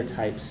the other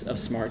types of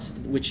smarts,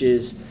 which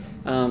is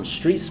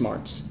street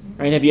smarts,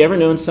 right? Have you ever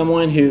known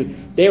someone who,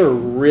 they were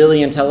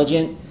really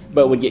intelligent,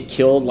 but would get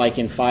killed like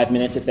in 5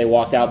 minutes if they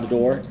walked out the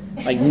door?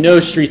 Like no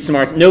street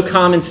smarts, no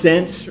common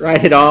sense,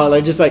 right, at all.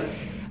 They're just like,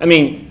 I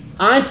mean,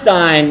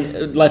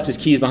 Einstein left his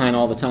keys behind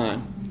all the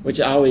time, which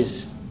I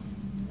always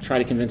try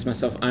to convince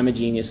myself I'm a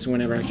genius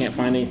whenever I can't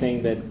find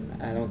anything, but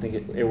I don't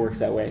think it works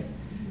that way.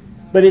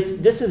 But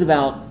this is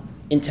about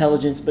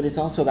intelligence, but it's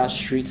also about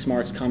street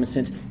smarts, common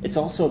sense. It's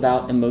also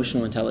about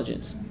emotional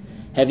intelligence.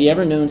 Have you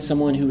ever known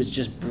someone who was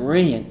just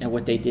brilliant at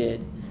what they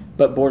did,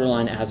 but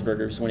borderline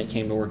Asperger's when it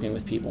came to working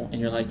with people?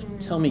 And you're like,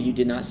 tell me you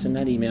did not send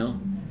that email.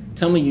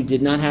 Tell me you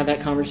did not have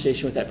that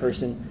conversation with that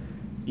person.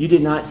 You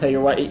did not tell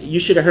your wife. You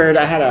should have heard,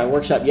 I had a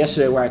workshop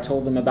yesterday where I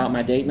told them about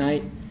my date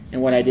night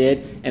and what I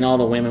did, and all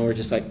the women were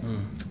just like,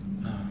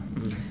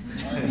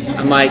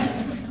 I'm like,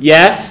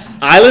 yes,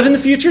 I live in the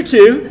future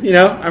too. You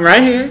know, I'm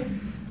right here.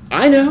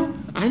 I know.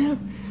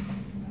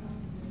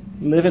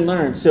 Live and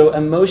learn. So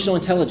emotional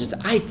intelligence.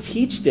 I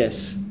teach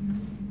this,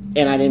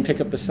 and I didn't pick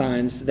up the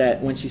signs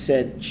that when she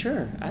said,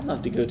 sure, I'd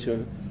love to go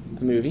to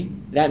a movie,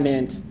 that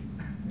meant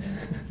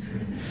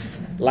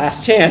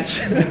last chance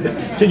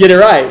to get it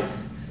right.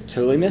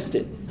 Totally missed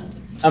it.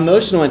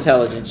 Emotional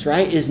intelligence,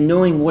 right, is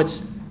knowing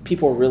what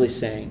people are really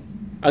saying.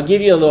 I'll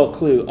give you a little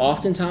clue.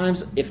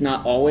 Oftentimes, if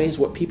not always,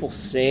 what people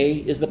say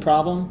is the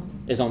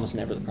problem is almost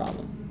never the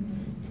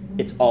problem.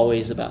 It's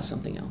always about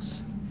something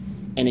else.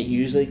 And it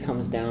usually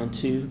comes down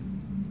to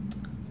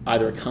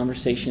either a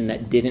conversation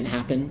that didn't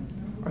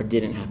happen or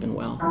didn't happen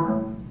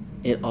well.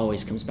 It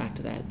always comes back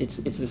to that. It's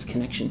this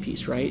connection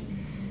piece, right?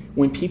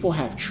 When people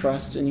have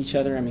trust in each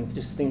other, I mean,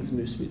 just things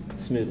move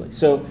smoothly.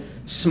 So,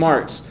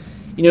 smarts.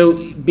 You know,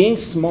 being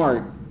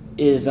smart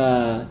is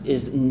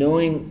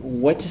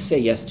knowing what to say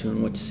yes to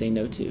and what to say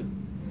no to.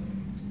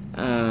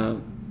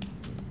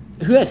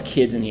 Who has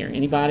kids in here?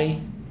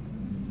 Anybody?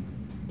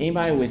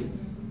 Anybody with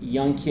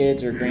young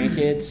kids or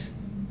grandkids?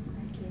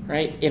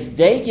 Right? If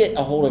they get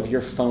a hold of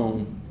your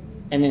phone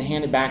and then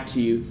hand it back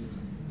to you,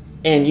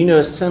 and you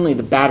notice suddenly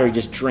the battery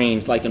just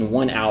drains like in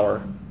 1 hour,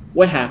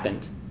 what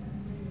happened?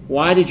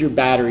 Why did your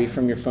battery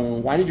from your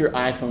phone, why did your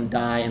iPhone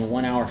die in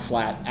 1 hour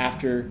flat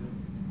after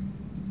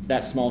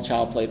that small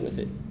child played with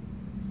it?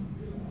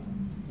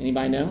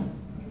 Anybody know?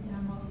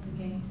 Downloaded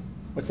the game.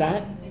 What's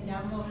that? They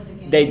downloaded the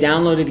game. They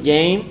downloaded a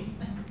game.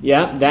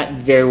 Yeah, that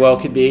very well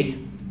could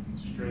be.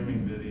 Streaming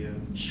video.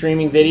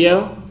 Streaming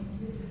video.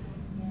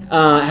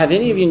 Have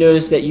any of you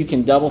noticed that you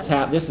can double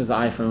tap? This is the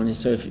iPhone,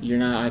 so if you're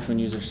not an iPhone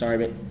user, sorry,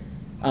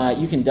 but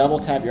you can double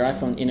tap your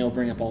iPhone and it'll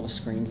bring up all the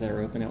screens that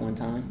are open at one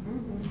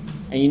time.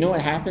 And you know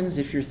what happens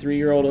if your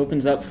 3-year-old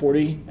opens up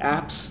 40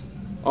 apps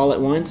all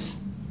at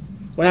once?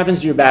 What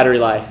happens to your battery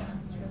life?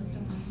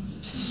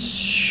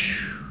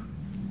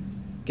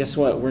 Guess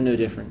what? We're no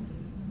different.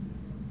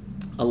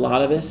 A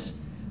lot of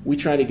us, we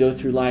try to go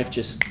through life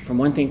just from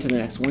one thing to the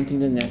next, one thing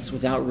to the next,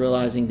 without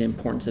realizing the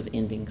importance of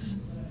endings,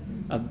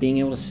 of being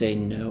able to say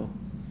no.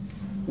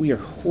 We are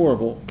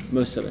horrible,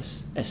 most of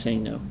us, at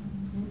saying no.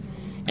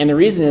 And the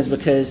reason is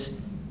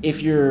because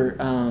if you're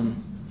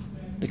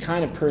the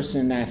kind of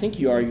person that I think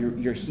you are,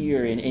 you're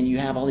here and you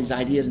have all these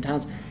ideas and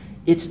talents,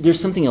 there's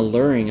something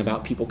alluring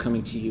about people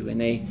coming to you,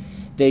 and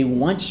they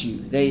want you.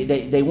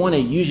 They want to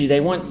use you.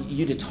 They want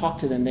you to talk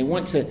to them. They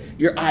want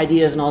your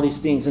ideas and all these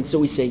things. And so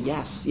we say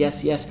yes,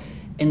 yes, yes.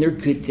 And they're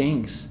good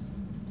things.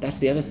 That's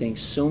the other thing.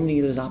 So many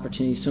of those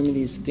opportunities, so many of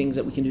these things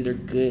that we can do, they're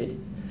good.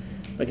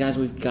 But guys,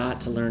 we've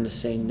got to learn to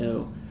say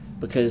no,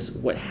 because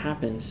what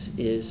happens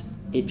is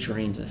it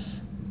drains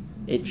us.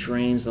 It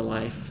drains the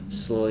life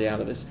slowly out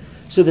of us.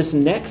 So this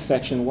next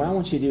section, what I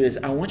want you to do is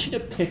I want you to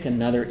pick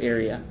another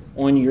area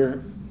on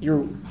your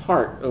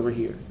heart over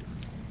here.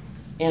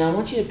 And I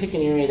want you to pick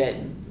an area that,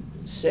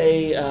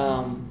 say,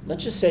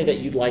 let's just say that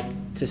you'd like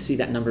to see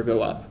that number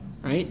go up,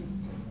 right?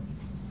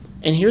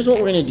 And here's what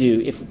we're going to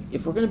do.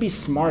 If we're going to be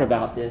smart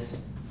about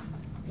this,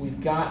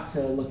 we've got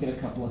to look at a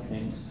couple of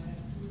things.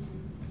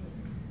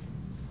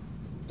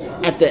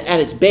 At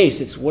its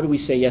base, it's what do we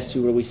say yes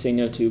to, what do we say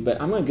no to,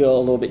 but I'm going to go a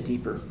little bit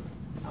deeper.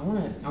 I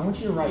want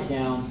you to write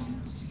down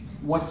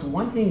what's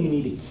one thing you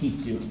need to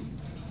keep doing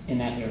in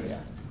that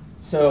area.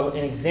 So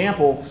an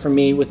example for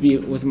me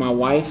with my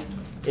wife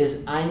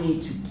is I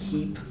need to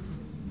keep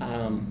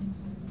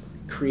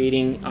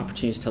creating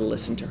opportunities to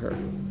listen to her.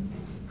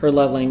 Her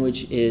love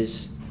language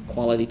is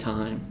quality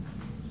time.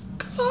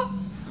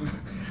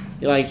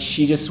 Like,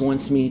 she just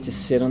wants me to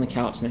sit on the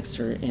couch next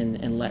to her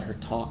and let her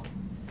talk.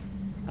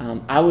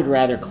 I would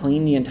rather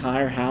clean the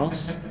entire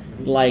house,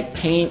 like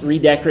paint,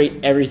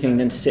 redecorate everything,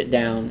 than sit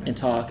down and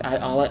talk.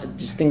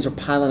 Just things are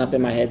piling up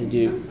in my head to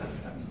do.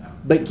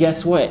 But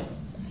guess what?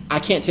 I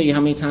can't tell you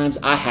how many times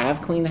I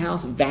have cleaned the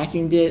house,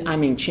 vacuumed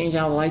it, changed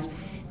out the lights,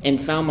 and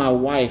found my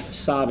wife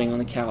sobbing on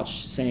the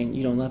couch saying,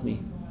 "You don't love me,"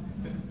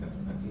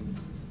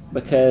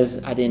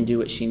 because I didn't do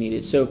what she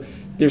needed. So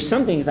there's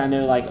some things I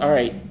know, like, all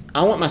right,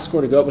 I want my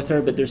score to go up with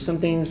her, but there's some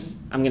things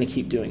I'm going to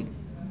keep doing,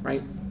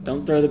 right?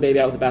 Don't throw the baby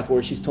out with the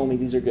bathwater. She's told me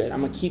these are good.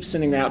 I'm going to keep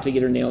sending her out to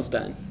get her nails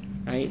done,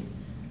 right?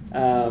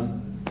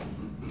 I'm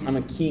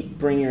going to keep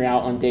bringing her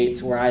out on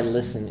dates where I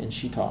listen and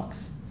she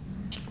talks.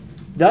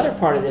 The other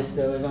part of this,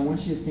 though, is I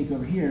want you to think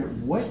over here,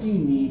 what do you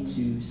need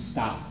to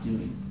stop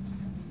doing?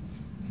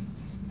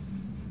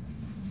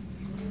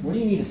 What do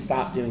you need to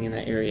stop doing in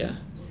that area?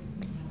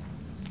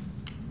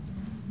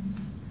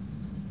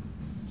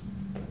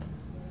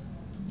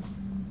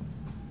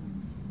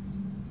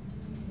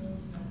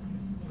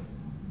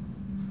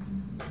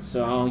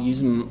 So I'll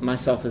use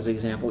myself as an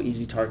example,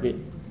 easy target.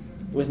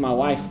 With my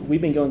wife,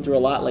 we've been going through a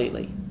lot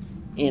lately,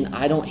 and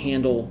I don't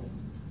handle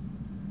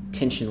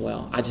tension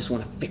well. I just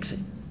want to fix it.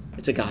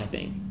 It's a guy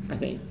thing, I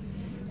think.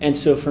 And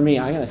so for me,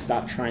 I got to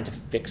stop trying to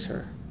fix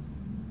her.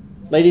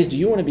 Ladies, do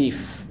you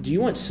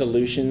want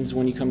solutions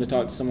when you come to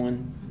talk to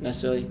someone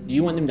necessarily? Do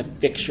you want them to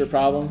fix your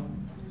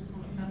problem? I just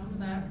want to pat on the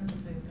back and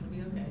say it's going to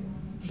be okay.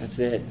 That's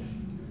it.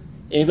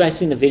 Anybody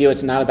seen the video,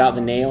 It's Not About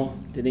the Nail?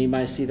 Did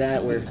anybody see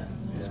that? Where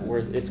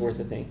it's worth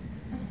a thing.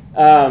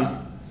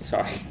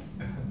 Sorry,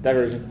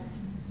 diversion.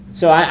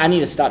 So I need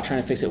to stop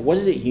trying to fix it. What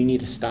is it you need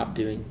to stop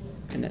doing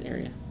in that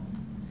area?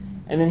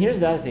 And then here's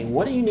the other thing.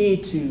 What do you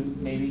need to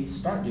maybe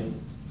start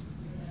doing?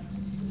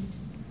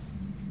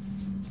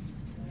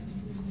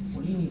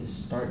 What do you need to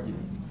start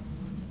doing?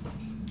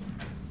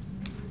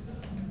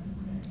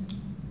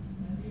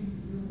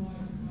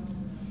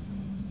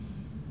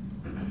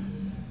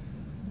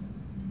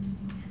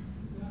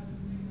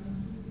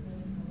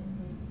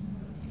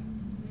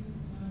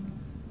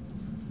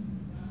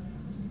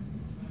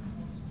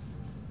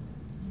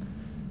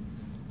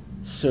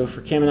 So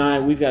for Kim and I,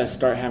 we've got to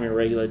start having a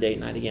regular date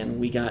night again.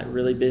 We got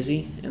really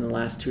busy in the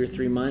last 2 or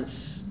 3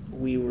 months.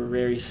 We were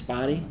very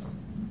spotty.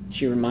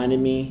 She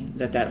reminded me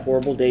that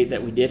horrible date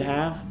that we did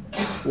have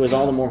was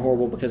all the more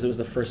horrible because it was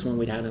the first one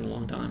we'd had in a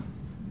long time.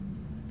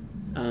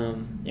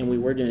 And we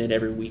were doing it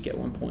every week at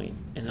one point.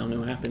 And I don't know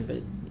what happened,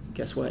 but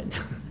guess what?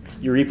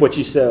 You reap what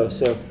you sow.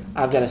 So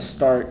I've got to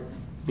start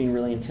being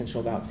really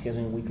intentional about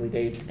scheduling weekly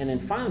dates. And then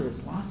finally,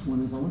 this last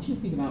one is I want you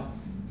to think about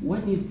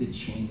what needs to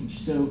change.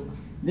 So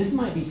this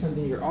might be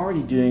something you're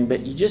already doing,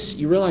 but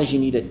you realize you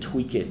need to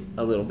tweak it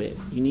a little bit.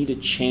 You need to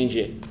change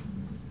it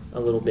a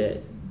little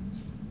bit.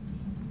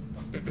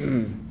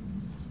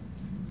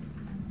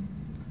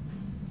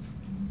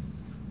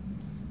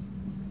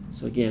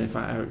 So again, if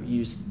I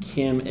use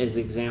Kim as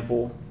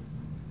example,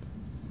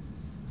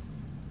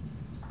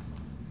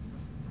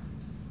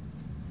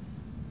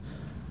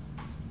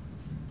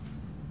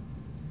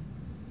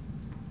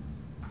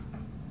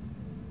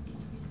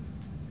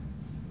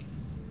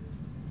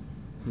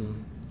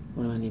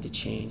 what do I need to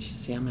change?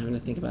 See, I'm having to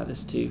think about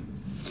this too.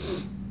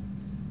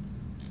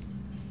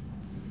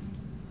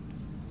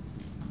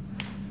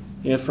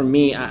 You know, for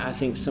me, I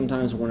think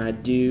sometimes when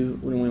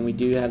we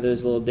do have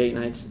those little date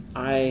nights,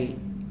 I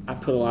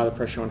put a lot of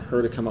pressure on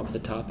her to come up with the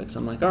topics.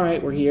 I'm like, all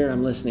right, we're here,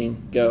 I'm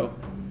listening, go.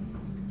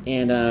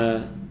 And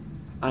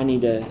I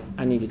need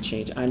to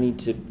change. I need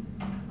to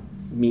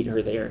meet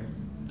her there.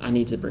 I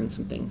need to bring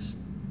some things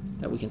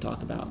that we can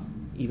talk about,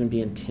 even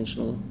be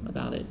intentional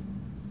about it.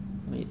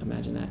 Let me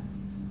imagine that.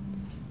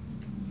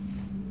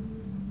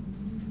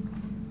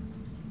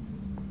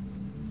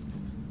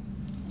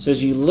 So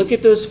as you look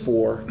at those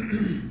 4,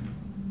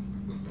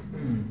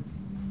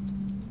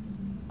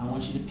 I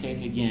want you to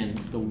pick, again,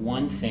 the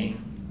one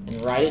thing and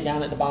write it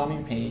down at the bottom of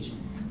your page.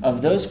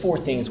 Of those 4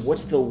 things,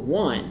 what's the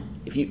one?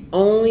 If you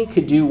only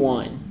could do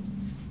one,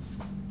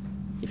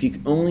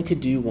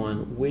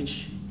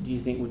 which do you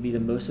think would be the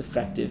most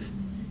effective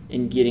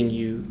in getting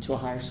you to a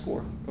higher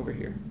score over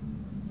here?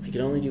 If you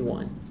could only do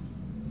one.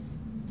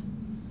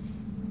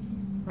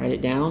 Write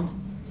it down,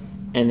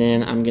 and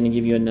then I'm going to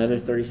give you another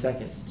 30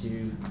 seconds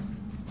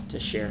to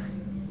share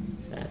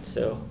that.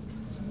 So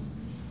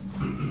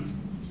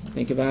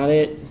think about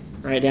it,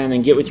 write it down,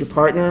 then get with your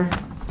partner.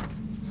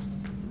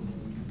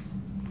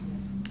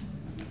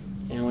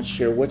 And I want you to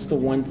share what's the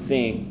one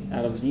thing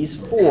out of these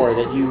 4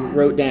 that you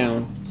wrote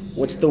down,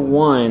 what's the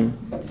one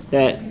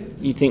that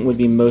you think would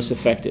be most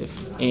effective?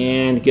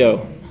 And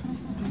go.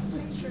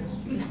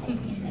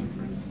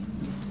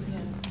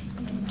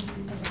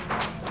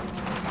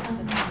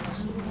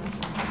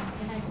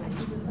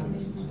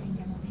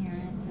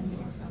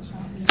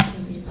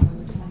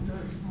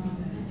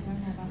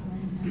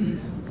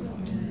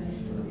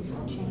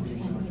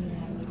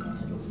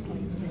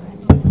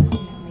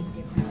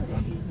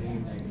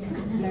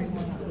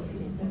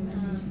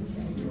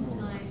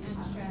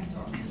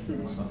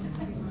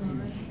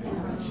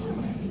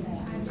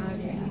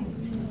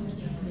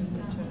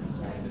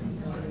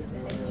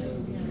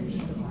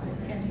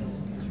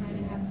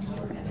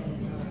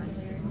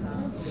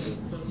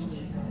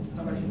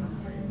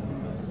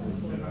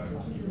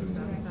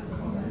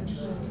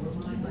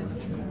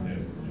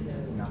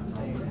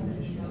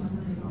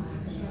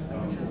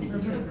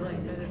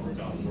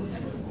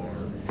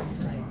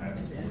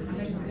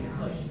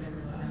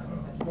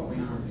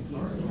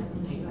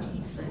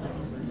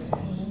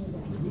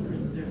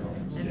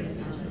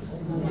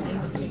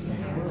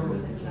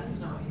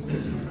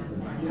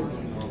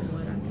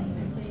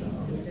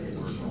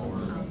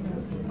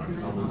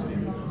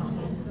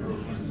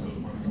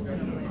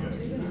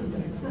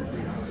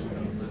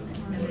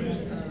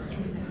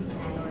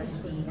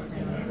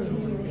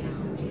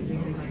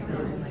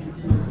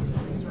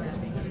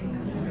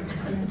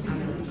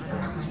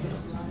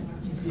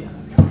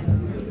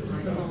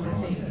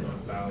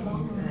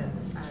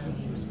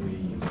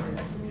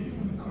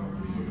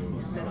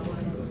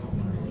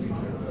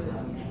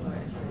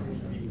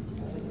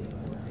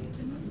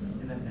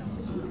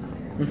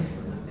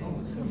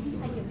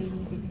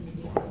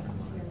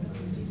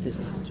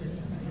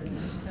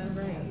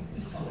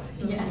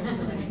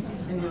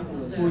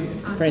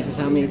 Francis,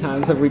 how many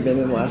times have we been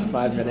in the last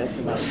 5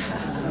 minutes?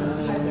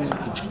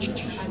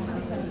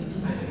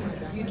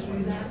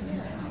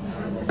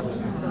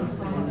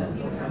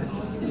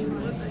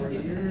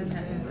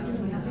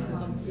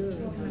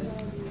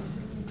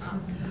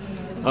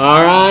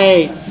 All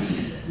right,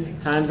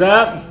 time's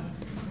up.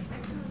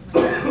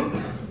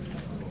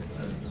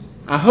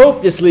 I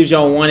hope this leaves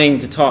y'all wanting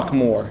to talk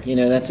more. You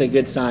know, that's a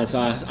good sign. So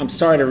I'm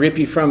sorry to rip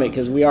you from it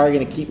because we are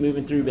going to keep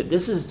moving through, but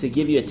this is to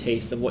give you a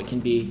taste of what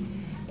can be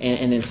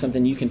and then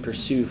something you can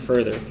pursue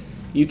further.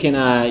 You can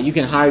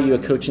hire you a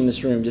coach in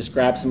this room. Just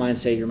grab somebody and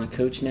say, you're my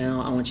coach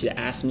now. I want you to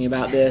ask me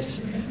about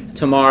this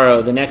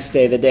tomorrow, the next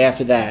day, the day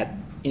after that.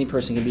 Any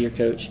person can be your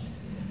coach.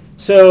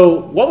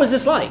 So what was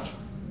this like?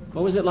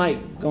 What was it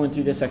like going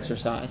through this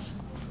exercise?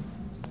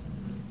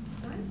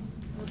 Nice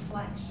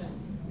reflection.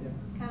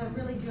 Kind of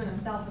really doing a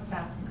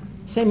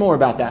self-assessment. Say more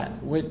about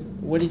that.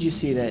 What did you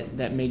see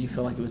that made you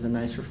feel like it was a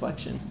nice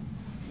reflection?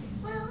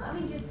 Well, I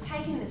mean, just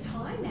taking the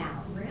time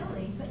out,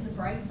 really, putting the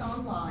brakes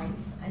on life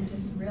and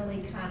just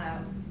really kind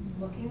of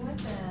looking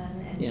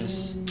within and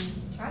Yes.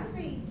 trying to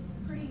be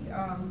pretty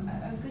a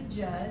good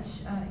judge,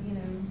 a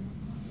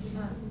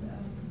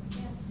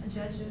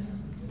judge of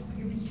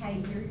your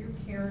behavior, your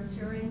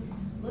character, and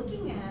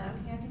looking at,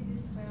 okay, I do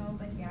this well,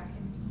 but yeah, I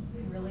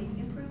can really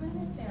improve in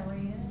this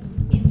area.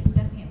 In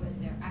discussing it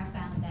with her, I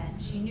found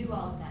that she knew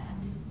all of that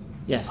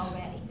Yes.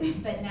 already,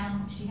 but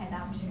now she had the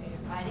opportunity to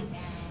write it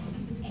down,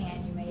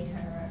 and you made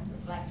her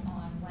reflect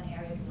on one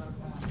area to work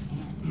on,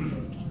 and so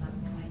we came up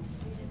with an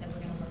idea that we're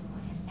going to work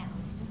on, and now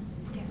it's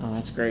done. Oh,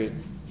 that's great.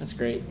 That's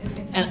great.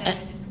 It's something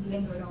that just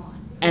lingered on.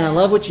 And I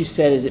love what you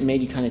said is it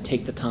made you kind of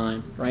take the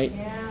time, right?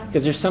 Yeah.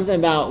 Because there's something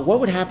about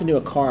what would happen to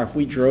a car if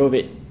we drove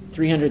it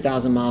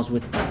 300,000 miles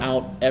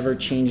without ever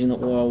changing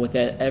the oil,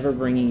 without ever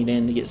bringing it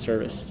in to get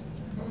serviced.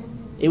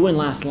 It wouldn't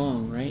last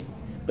long, right?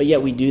 But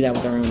yet we do that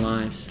with our own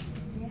lives.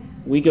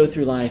 We go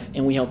through life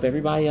and we help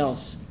everybody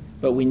else,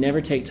 but we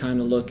never take time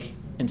to look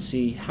and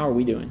see, how are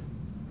we doing,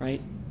 right?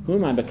 Who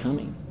am I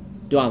becoming?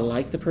 Do I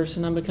like the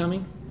person I'm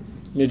becoming?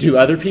 Do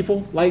other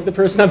people like the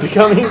person I'm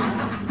becoming?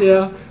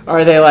 Or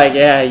are they like,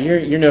 yeah,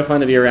 you're no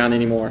fun to be around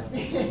anymore?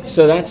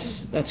 So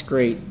that's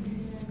great.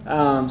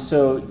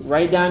 So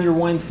write down your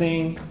one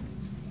thing,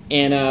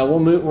 and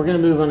we're going to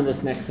move on to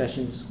this next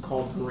session. It's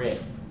called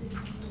grit.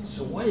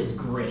 So what is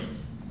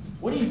grit?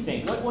 What do you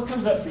think? What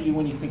comes up for you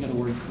when you think of the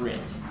word grit?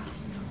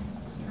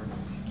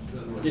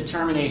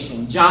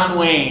 Determination. John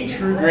Wayne,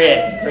 True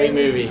Grit, great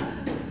movie.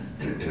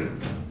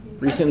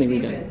 Recently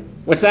redone.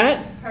 What's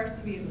that?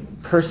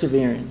 Perseverance.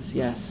 Perseverance,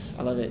 yes,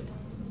 I love it.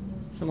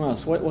 Someone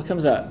else, what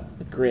comes up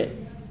with grit?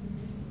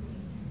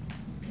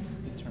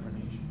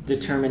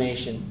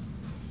 Determination.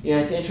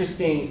 It's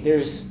interesting.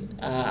 There's,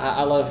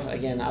 I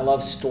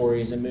love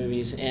stories and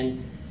movies,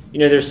 and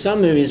there's some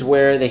movies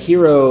where the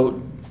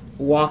hero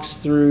walks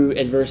through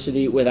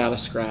adversity without a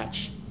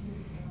scratch.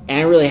 And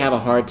I really have a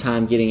hard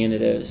time getting into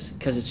those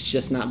because it's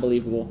just not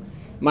believable.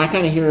 My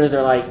kind of heroes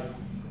are like,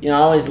 I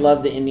always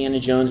loved the Indiana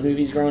Jones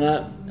movies growing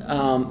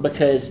up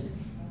because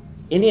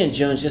Indiana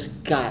Jones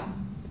just got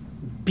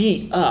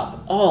beat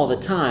up all the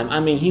time. I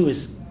mean,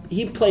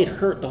 he played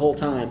hurt the whole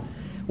time.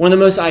 One of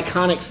the most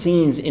iconic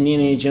scenes in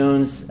Indiana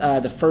Jones,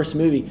 the first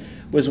movie,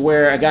 was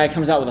where a guy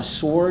comes out with a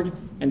sword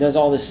and does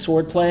all this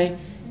sword play,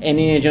 and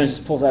Indiana Jones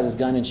just pulls out his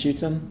gun and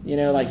shoots him,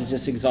 like he's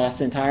just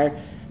exhausted and tired.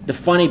 The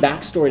funny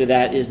backstory to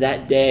that is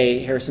that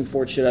day Harrison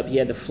Ford showed up, he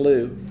had the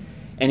flu,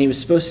 and he was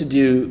supposed to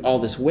do all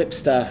this whip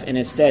stuff, and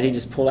instead he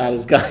just pulled out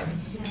his gun.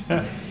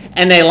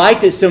 And they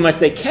liked it so much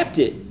they kept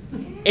it.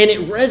 And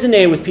it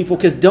resonated with people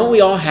because don't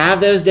we all have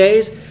those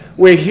days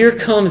where here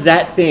comes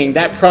that thing,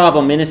 that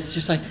problem, and it's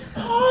just like,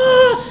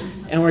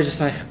 and we're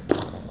just like,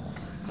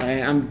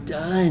 I'm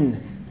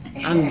done.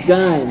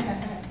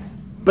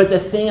 But the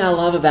thing I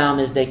love about him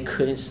is they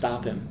couldn't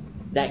stop him.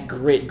 That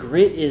grit.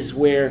 Grit is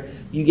where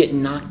you get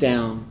knocked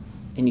down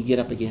and you get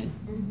up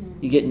again.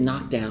 You get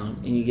knocked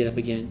down and you get up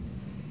again.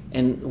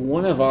 And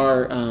one of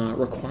our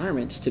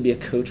requirements to be a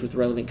coach with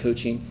relevant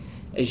coaching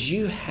is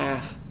you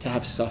have to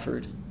have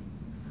suffered.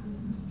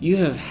 You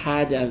have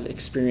had to have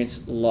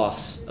experienced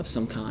loss of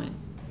some kind.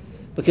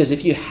 Because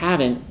if you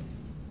haven't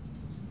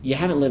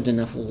lived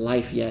enough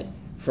life yet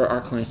for our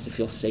clients to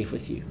feel safe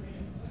with you.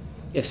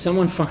 If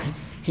someone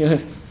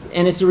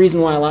and it's the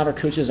reason why a lot of our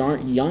coaches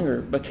aren't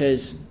younger,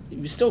 because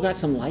you've still got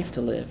some life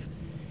to live.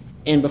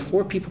 And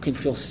before people can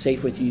feel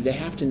safe with you, they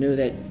have to know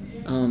that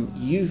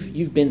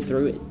you've been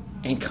through it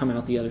and come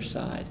out the other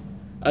side.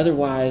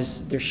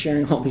 Otherwise, they're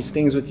sharing all these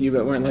things with you,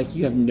 but we're like,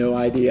 you have no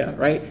idea,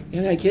 right?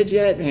 You haven't got kids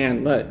yet?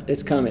 Man, look,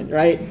 it's coming,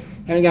 right?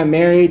 Haven't got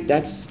married?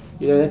 That's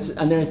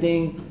another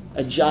thing.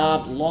 A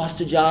job,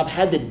 lost a job,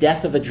 had the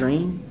death of a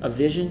dream, a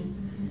vision.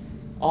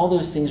 All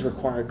those things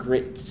require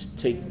grit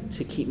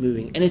to keep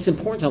moving. And it's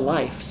important to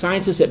life.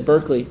 Scientists at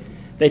Berkeley,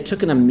 they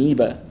took an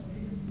amoeba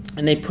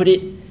and they put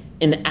it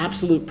in the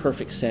absolute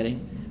perfect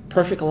setting.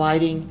 Perfect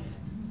lighting,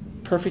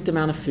 perfect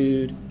amount of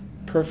food,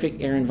 perfect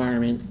air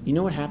environment. You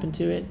know what happened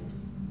to it?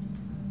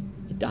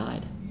 It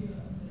died.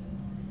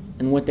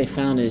 And what they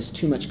found is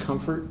too much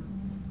comfort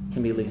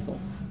can be lethal.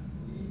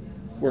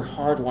 We're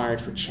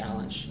hardwired for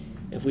challenge.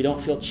 If we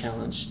don't feel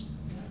challenged,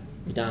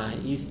 we die.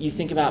 You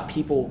think about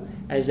people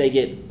as they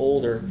get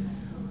older.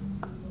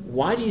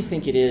 Why do you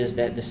think it is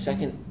that the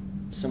second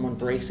someone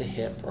breaks a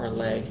hip or a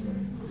leg,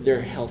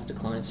 their health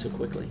declines so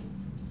quickly?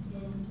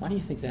 Why do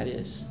you think that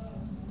is?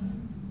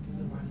 Because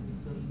the body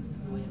was so used to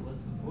the way it was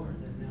before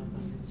that now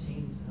something's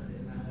changed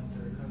and now has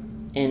to recover.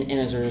 And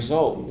as a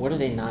result, what are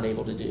they not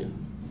able to do?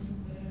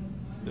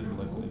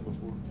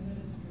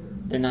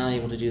 They're not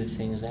able to do the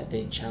things that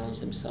they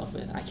challenge themselves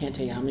with. I can't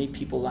tell you how many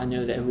people I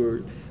know who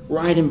are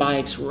riding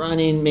bikes,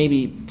 running,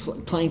 maybe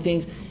playing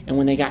things, and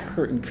when they got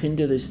hurt and couldn't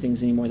do those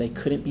things anymore, they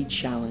couldn't be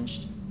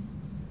challenged.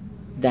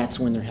 That's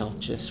when their health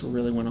just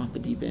really went off the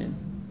deep end.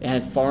 It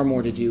had far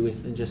more to do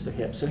with than just their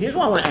hips. So here's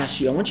what I want to ask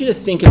you. I want you to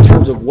think in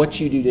terms of what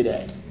you do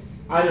today,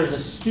 either as a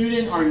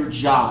student or your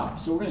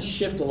job. So we're going to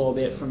shift a little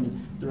bit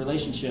from the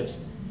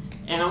relationships.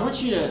 And I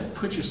want you to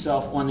put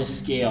yourself on this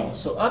scale.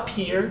 So up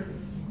here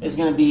is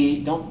going to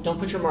be, don't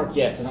put your mark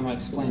yet because I'm going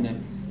to explain it.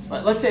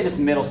 But let's say this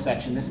middle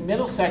section. This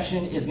middle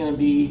section is going to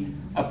be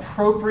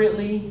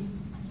appropriately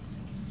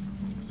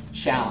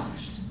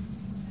challenged.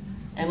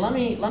 And let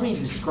me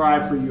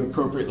describe for you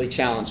appropriately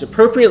challenged.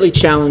 Appropriately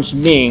challenged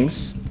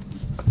means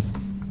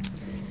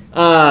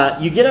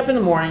you get up in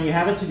the morning, you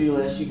have a to-do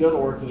list, you go to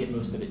work and get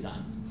most of it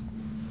done.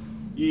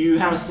 You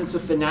have a sense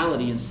of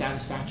finality and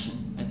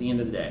satisfaction at the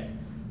end of the day.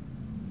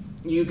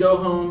 You go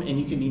home and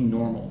you can be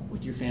normal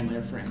with your family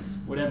or friends,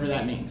 whatever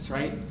that means,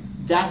 right?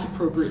 That's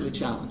appropriately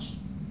challenged.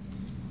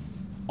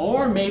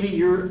 Or maybe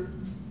you're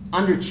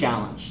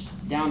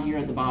under-challenged, down here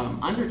at the bottom.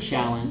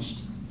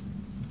 Under-challenged,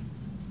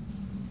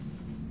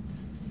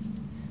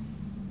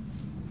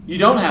 You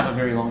don't have a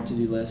very long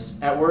to-do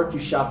list. At work, you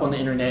shop on the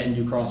internet and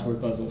do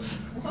crossword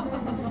puzzles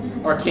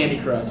or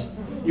Candy Crush.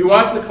 You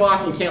watch the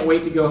clock and can't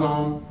wait to go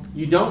home.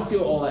 You don't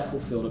feel all that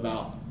fulfilled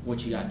about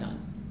what you got done.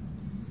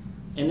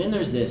 And then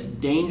there's this,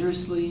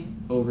 dangerously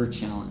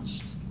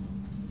over-challenged.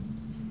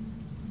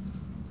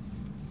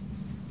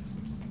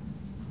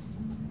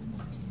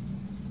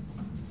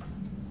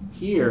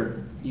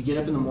 Here, you get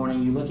up in the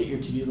morning, you look at your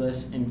to-do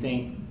list and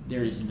think,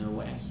 there is no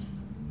way.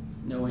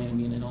 No way I'm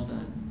getting it all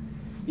done.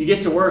 You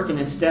get to work, and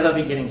instead of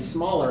it getting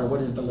smaller,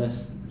 what does the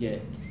list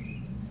get?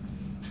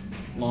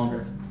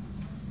 Longer.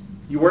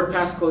 You work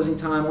past closing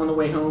time. On the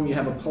way home, you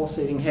have a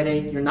pulsating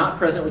headache. You're not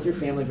present with your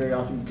family very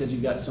often because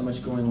you've got so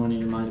much going on in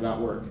your mind about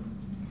work.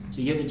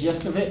 So you get the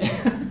gist of it?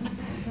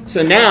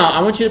 So now,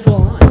 I want you to pull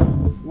a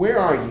line. Where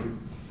are you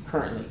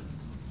currently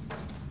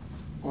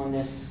on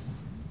this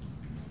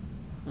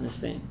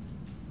thing?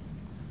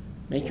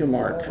 Make your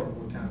mark.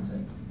 What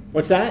context?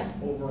 What's that?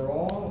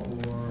 Overall,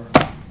 or?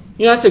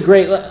 You know, that's a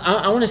great,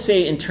 I want to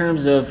say in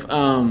terms of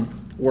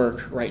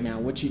work right now,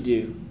 what you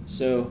do.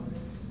 So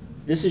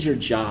this is your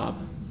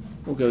job.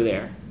 We'll go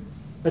there.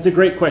 That's a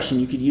great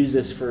question. You could use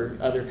this for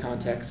other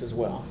contexts as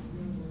well.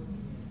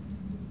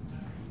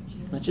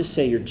 Let's just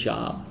say your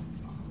job.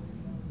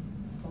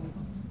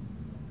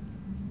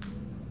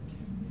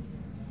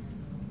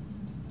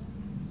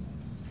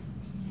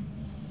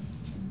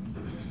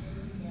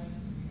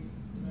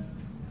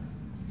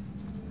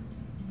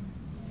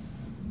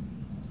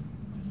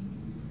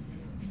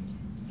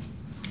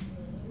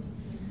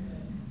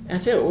 I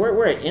tell you,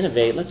 we're at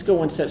Innov8. Let's go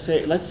one step.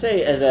 Let's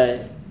say as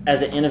an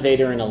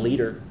innovator and a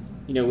leader,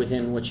 you know,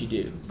 within what you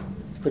do.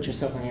 Put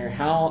yourself in here.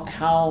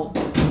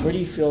 Where do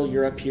you feel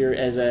you're up here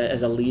as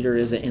a leader,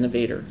 as an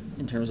innovator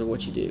in terms of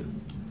what you do?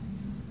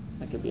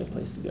 That could be a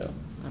place to go.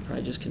 I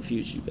probably just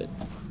confused you, but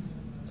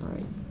it's all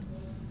right.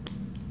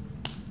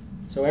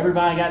 So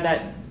everybody got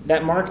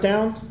that mark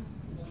down?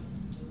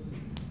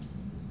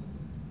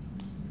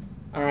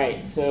 All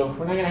right. So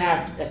we're not going to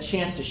have a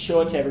chance to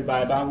show it to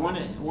everybody, but I want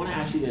to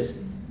ask you this.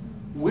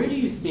 Where do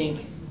you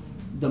think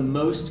the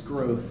most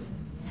growth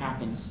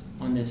happens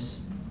on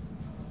this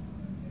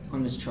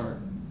chart?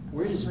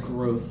 Where does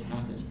growth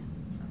happen?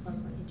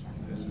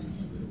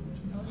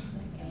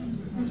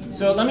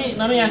 So let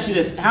me ask you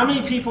this. How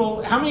many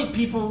people,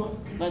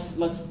 let's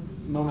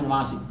moment of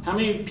honesty. How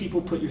many people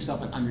put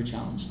yourself in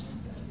under-challenged?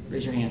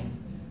 Raise your hand.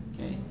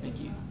 Okay, thank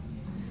you.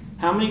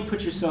 How many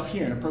put yourself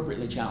here in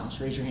appropriately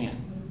challenged? Raise your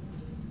hand.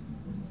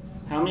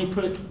 How many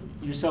put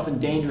yourself in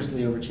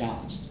dangerously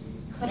over-challenged?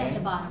 Put Okay. at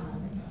the bottom of it.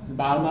 The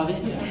bottom of it?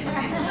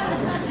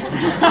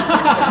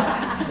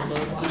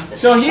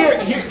 So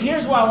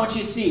here's what I want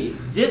you to see.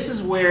 This is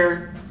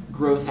where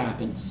growth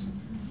happens.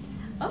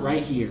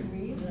 Right here.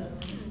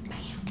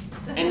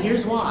 And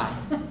here's why.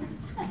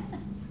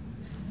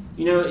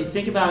 You know,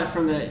 think about it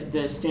from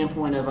the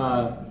standpoint of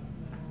a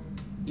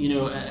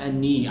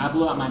knee. I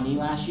blew out my knee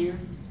last year,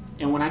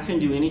 and when I couldn't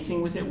do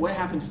anything with it, what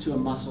happens to a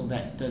muscle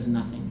that does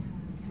nothing?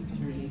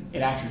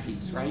 It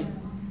atrophies, right?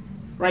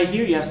 Right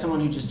here, you have someone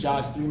who just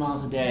jogs 3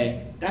 miles a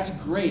day. That's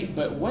great,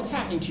 but what's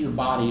happening to your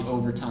body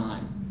over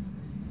time?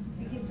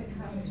 It gets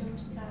accustomed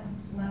to that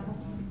level.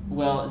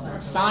 Well,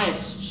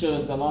 science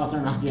shows the law of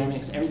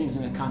thermodynamics, everything's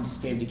in a constant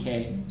state of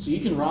decay. So you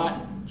can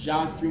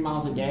jog 3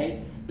 miles a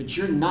day, but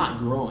you're not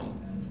growing.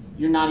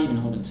 You're not even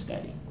holding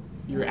steady.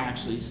 You're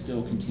actually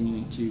still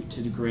continuing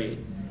to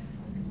degrade.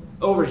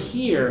 Over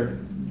here,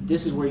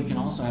 this is where you can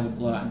also have a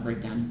blowout and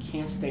breakdown. You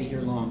can't stay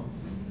here long.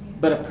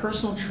 But a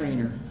personal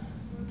trainer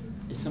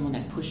is someone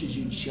that pushes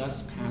you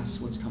just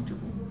past what's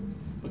comfortable,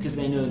 because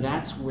they know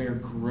that's where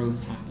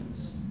growth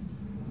happens.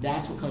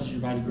 That's what causes your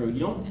body to grow. You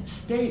don't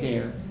stay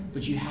there,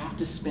 but you have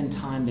to spend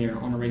time there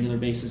on a regular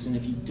basis, and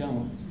if you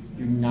don't,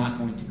 you're not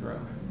going to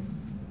grow.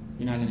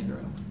 You're not going to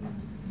grow.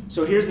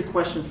 So here's the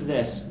question for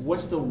this.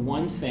 What's the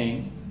one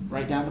thing,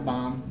 right down the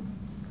bottom,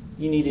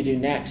 you need to do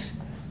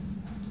next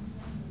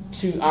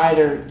to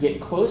either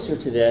get closer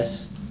to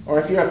this, or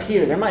if you're up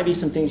here, there might be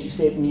some things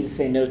you need to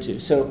say no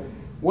to. So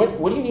what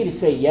do you need to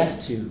say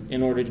yes to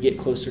in order to get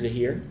closer to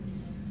here?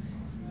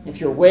 If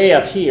you're way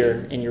up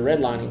here and you're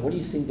redlining, what do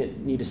you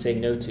need to say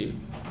no to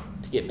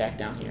get back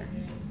down here?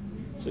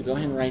 So go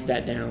ahead and write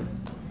that down.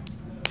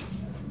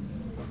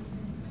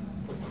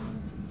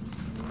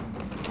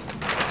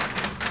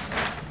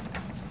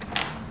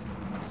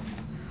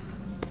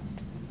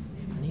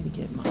 I need to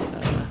get my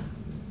phone.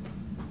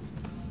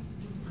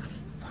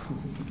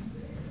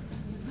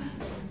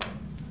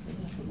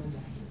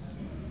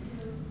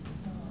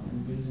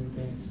 I'm losing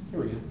things. Here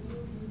we go.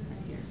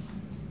 Right here.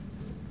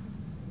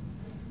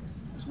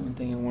 There's one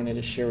thing I wanted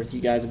to share with you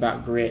guys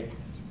about grit.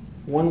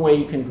 One way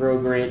you can grow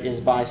grit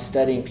is by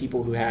studying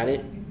people who had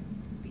it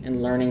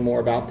and learning more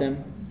about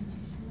them.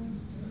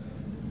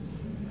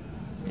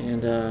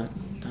 And,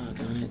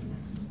 doggone it.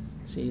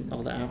 See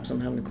all the apps I'm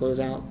having to close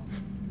out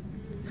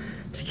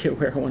to get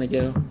where I want to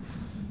go.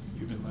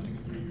 You've been letting a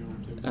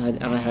 3-year-old do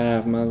it. I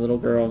have my little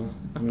girl.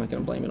 I'm not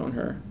going to blame it on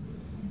her.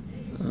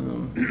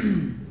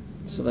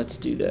 So let's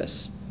do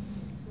this.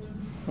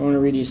 I want to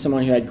read you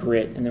someone who had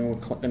grit, and then we're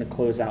going to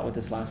close out with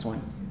this last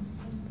one.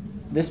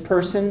 This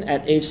person,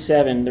 at age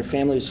 7, their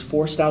family was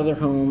forced out of their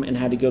home and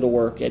had to go to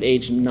work. At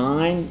age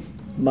 9,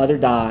 mother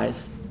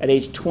dies. At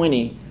age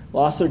 20,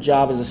 lost their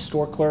job as a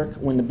store clerk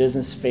when the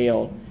business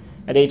failed.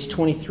 At age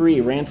 23,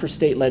 ran for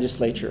state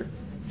legislature,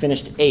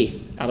 finished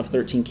 8th out of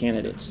 13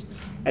 candidates.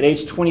 At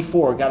age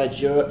 24, got a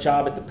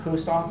job at the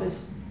post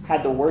office,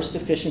 had the worst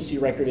efficiency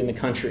record in the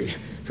country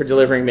for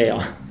delivering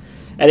mail.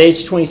 At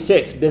age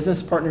 26,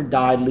 business partner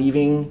died,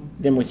 leaving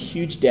them with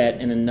huge debt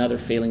and another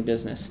failing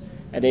business.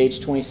 At age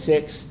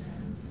 26,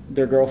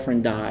 their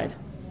girlfriend died.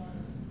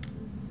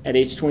 At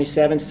age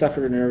 27,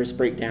 suffered a nervous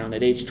breakdown.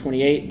 At age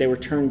 28, they were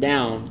turned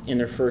down in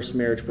their first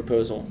marriage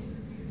proposal.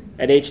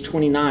 At age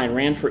 29,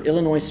 ran for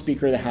Illinois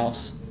Speaker of the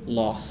House,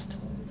 lost.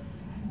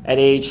 At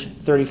age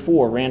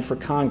 34, ran for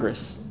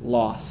Congress,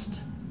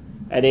 lost.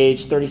 At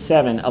age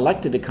 37,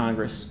 elected to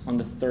Congress on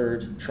the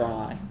 3rd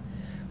try.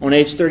 On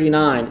age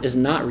 39, is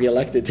not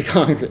reelected to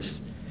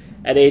Congress.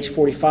 At age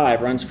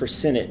 45, runs for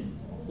Senate,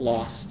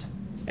 lost.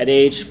 At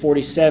age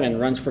 47,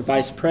 runs for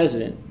Vice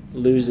President,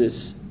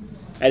 loses.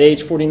 At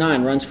age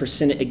 49, runs for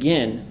Senate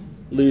again,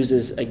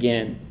 loses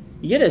again.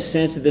 You get a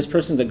sense that this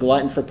person's a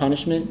glutton for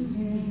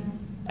punishment?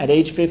 At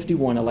age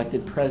 51,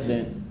 elected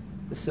president.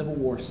 The Civil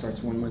War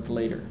starts 1 month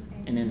later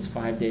and ends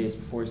 5 days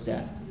before his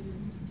death.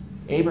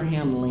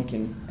 Abraham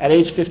Lincoln, at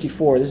age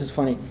 54, this is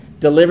funny,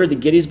 delivered the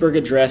Gettysburg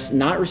Address,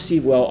 not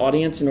received well.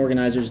 Audience and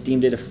organizers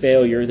deemed it a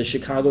failure. The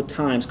Chicago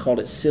Times called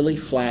it silly,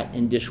 flat,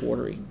 and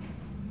dishwatery.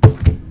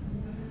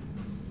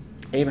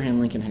 Abraham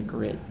Lincoln had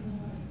grit.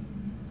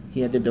 He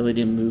had the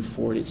ability to move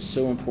forward. It's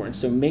so important.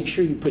 So make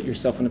sure you put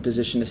yourself in a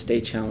position to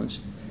stay challenged.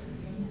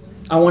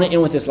 I want to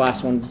end with this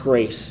last one,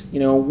 grace. You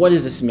know, what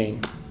does this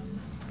mean?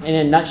 In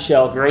a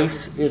nutshell,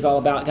 grace is all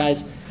about,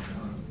 guys,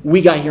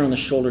 we got here on the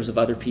shoulders of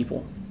other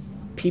people.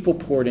 People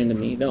poured into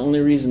me. The only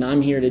reason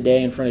I'm here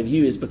today in front of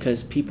you is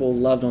because people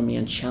loved on me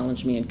and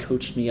challenged me and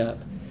coached me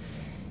up.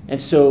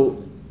 And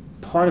so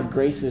part of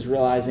grace is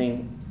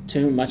realizing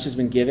to whom much has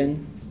been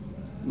given,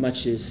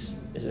 much is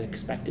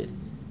expected.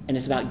 And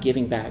it's about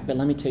giving back. But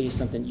let me tell you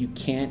something. You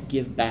can't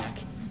give back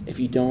if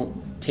you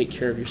don't take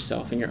care of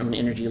yourself and your own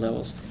energy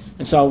levels.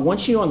 And so I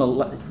want you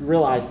to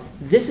realize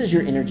this is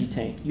your energy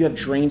tank. You have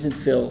drains and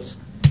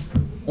fills.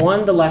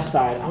 On the left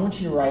side, I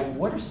want you to write,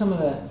 what are some of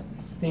the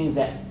things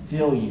that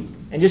fill you?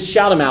 And just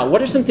shout them out.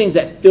 What are some things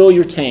that fill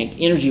your tank,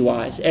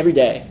 energy-wise, every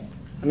day?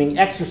 I mean,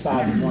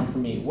 exercise is one for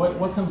me.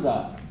 What comes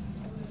up?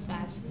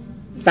 Fashion.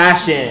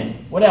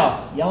 Fashion. What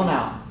else? Yell them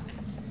out.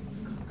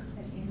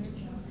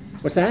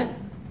 What's that?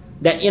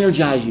 That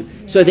energize you.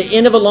 So at the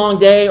end of a long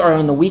day or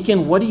on the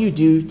weekend, what do you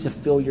do to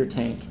fill your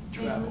tank?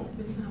 Travel.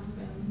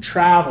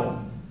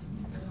 Travel.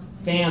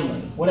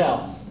 Family. What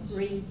else?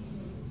 Read.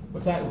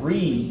 What's that?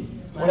 Read.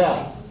 What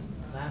else?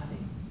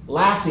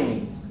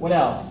 Laughing. What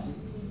else?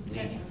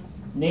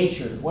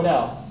 Nature. What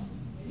else?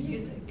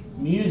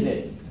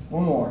 Music.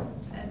 One more.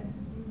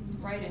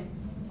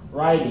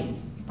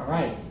 Writing. All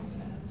right.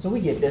 So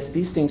we get this.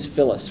 These things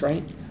fill us,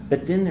 right?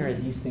 But then there are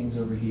these things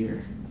over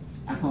here.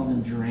 I call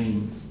them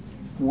drains.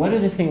 What are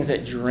the things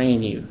that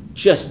drain you?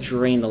 Just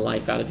drain the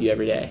life out of you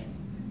every day.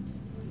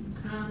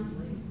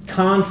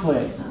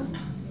 Conflict.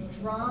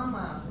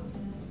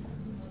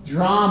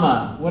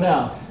 Drama. What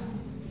else?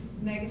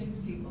 Negative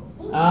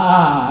people.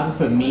 I just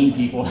put mean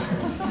people.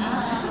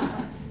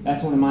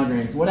 That's one of my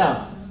drains. What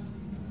else?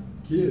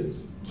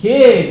 Kids.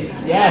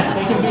 Kids. Yes,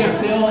 they can be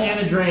a fill and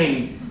a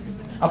drain.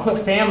 I'll put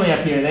family up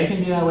here. They can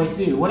be that way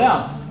too. What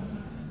else?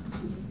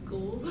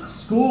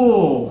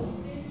 School.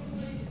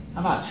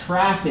 How about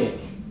traffic?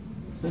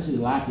 Especially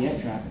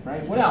Lafayette traffic,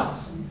 right? What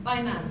else?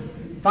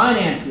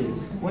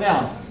 Finances. What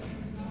else?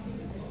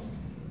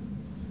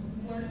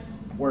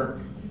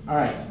 Work. All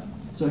right.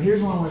 So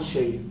here's what I want to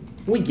show you.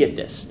 We get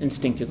this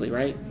instinctively,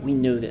 right? We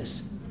know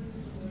this.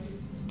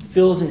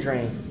 Fills and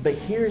drains. But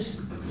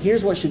here's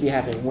what should be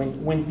happening.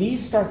 When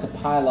these start to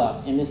pile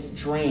up and this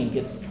drain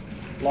gets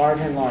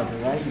larger and larger,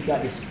 right? You've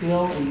got this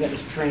fill and you've got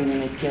this drain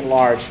and it's getting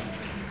large.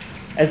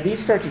 As these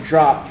start to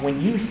drop,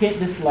 when you hit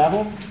this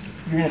level,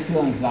 you're going to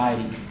feel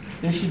anxiety.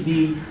 There should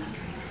be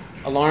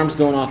alarms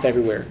going off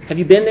everywhere. Have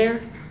you been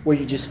there where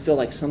you just feel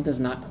like something's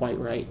not quite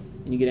right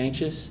and you get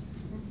anxious?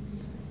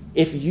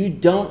 If you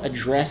don't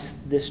address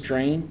this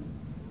drain,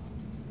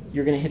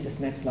 you're going to hit this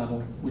next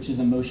level, which is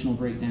emotional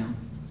breakdown.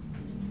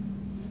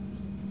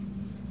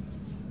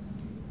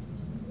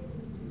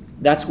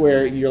 That's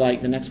where you're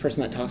like, the next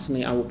person that talks to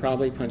me, I will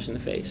probably punch in the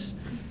face.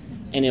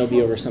 And it'll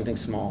be over something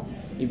small.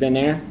 You've been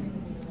there?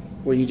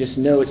 Where you just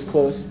know it's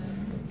close.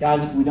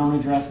 Guys, if we don't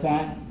address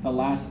that, the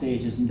last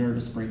stage is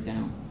nervous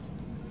breakdown.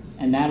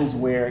 And that is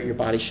where your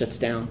body shuts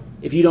down.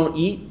 If you don't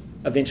eat,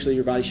 eventually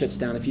your body shuts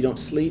down. If you don't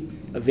sleep,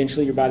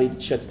 eventually your body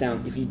shuts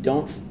down. If you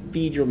don't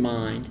feed your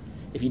mind,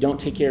 if you don't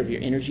take care of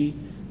your energy,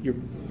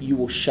 you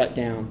will shut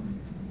down.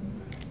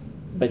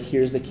 But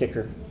here's the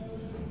kicker.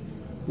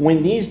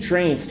 When these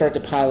drains start to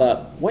pile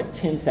up, what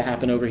tends to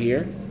happen over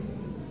here?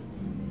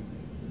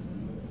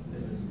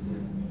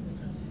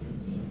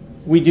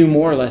 We do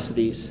more or less of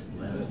these?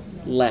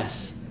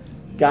 Less.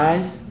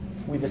 Guys,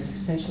 we've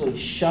essentially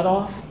shut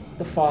off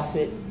the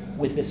faucet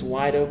with this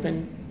wide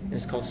open, and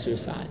it's called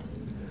suicide.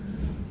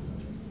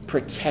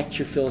 Protect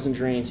your fills and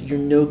drains. You're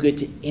no good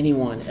to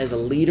anyone as a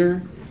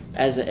leader,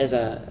 as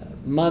a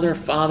mother,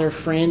 father,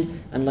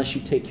 friend, unless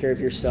you take care of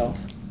yourself.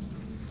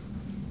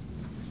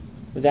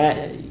 With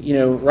that,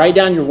 write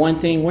down your one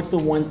thing. What's the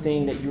one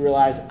thing that you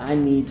realize I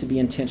need to be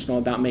intentional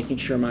about making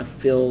sure my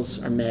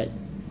fills are met?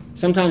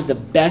 Sometimes the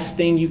best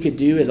thing you could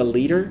do as a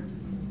leader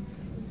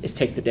is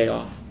take the day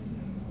off.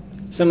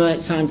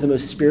 Sometimes the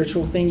most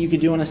spiritual thing you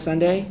could do on a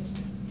Sunday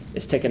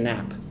is take a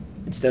nap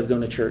instead of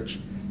going to church.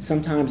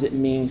 Sometimes it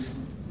means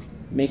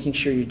making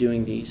sure you're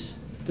doing these.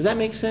 Does that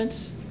make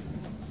sense?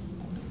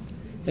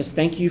 Yes,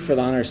 thank you for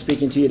the honor of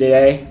speaking to you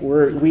today.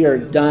 We are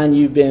done.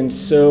 You've been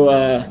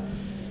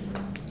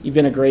you've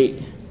been a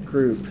great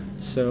group.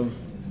 So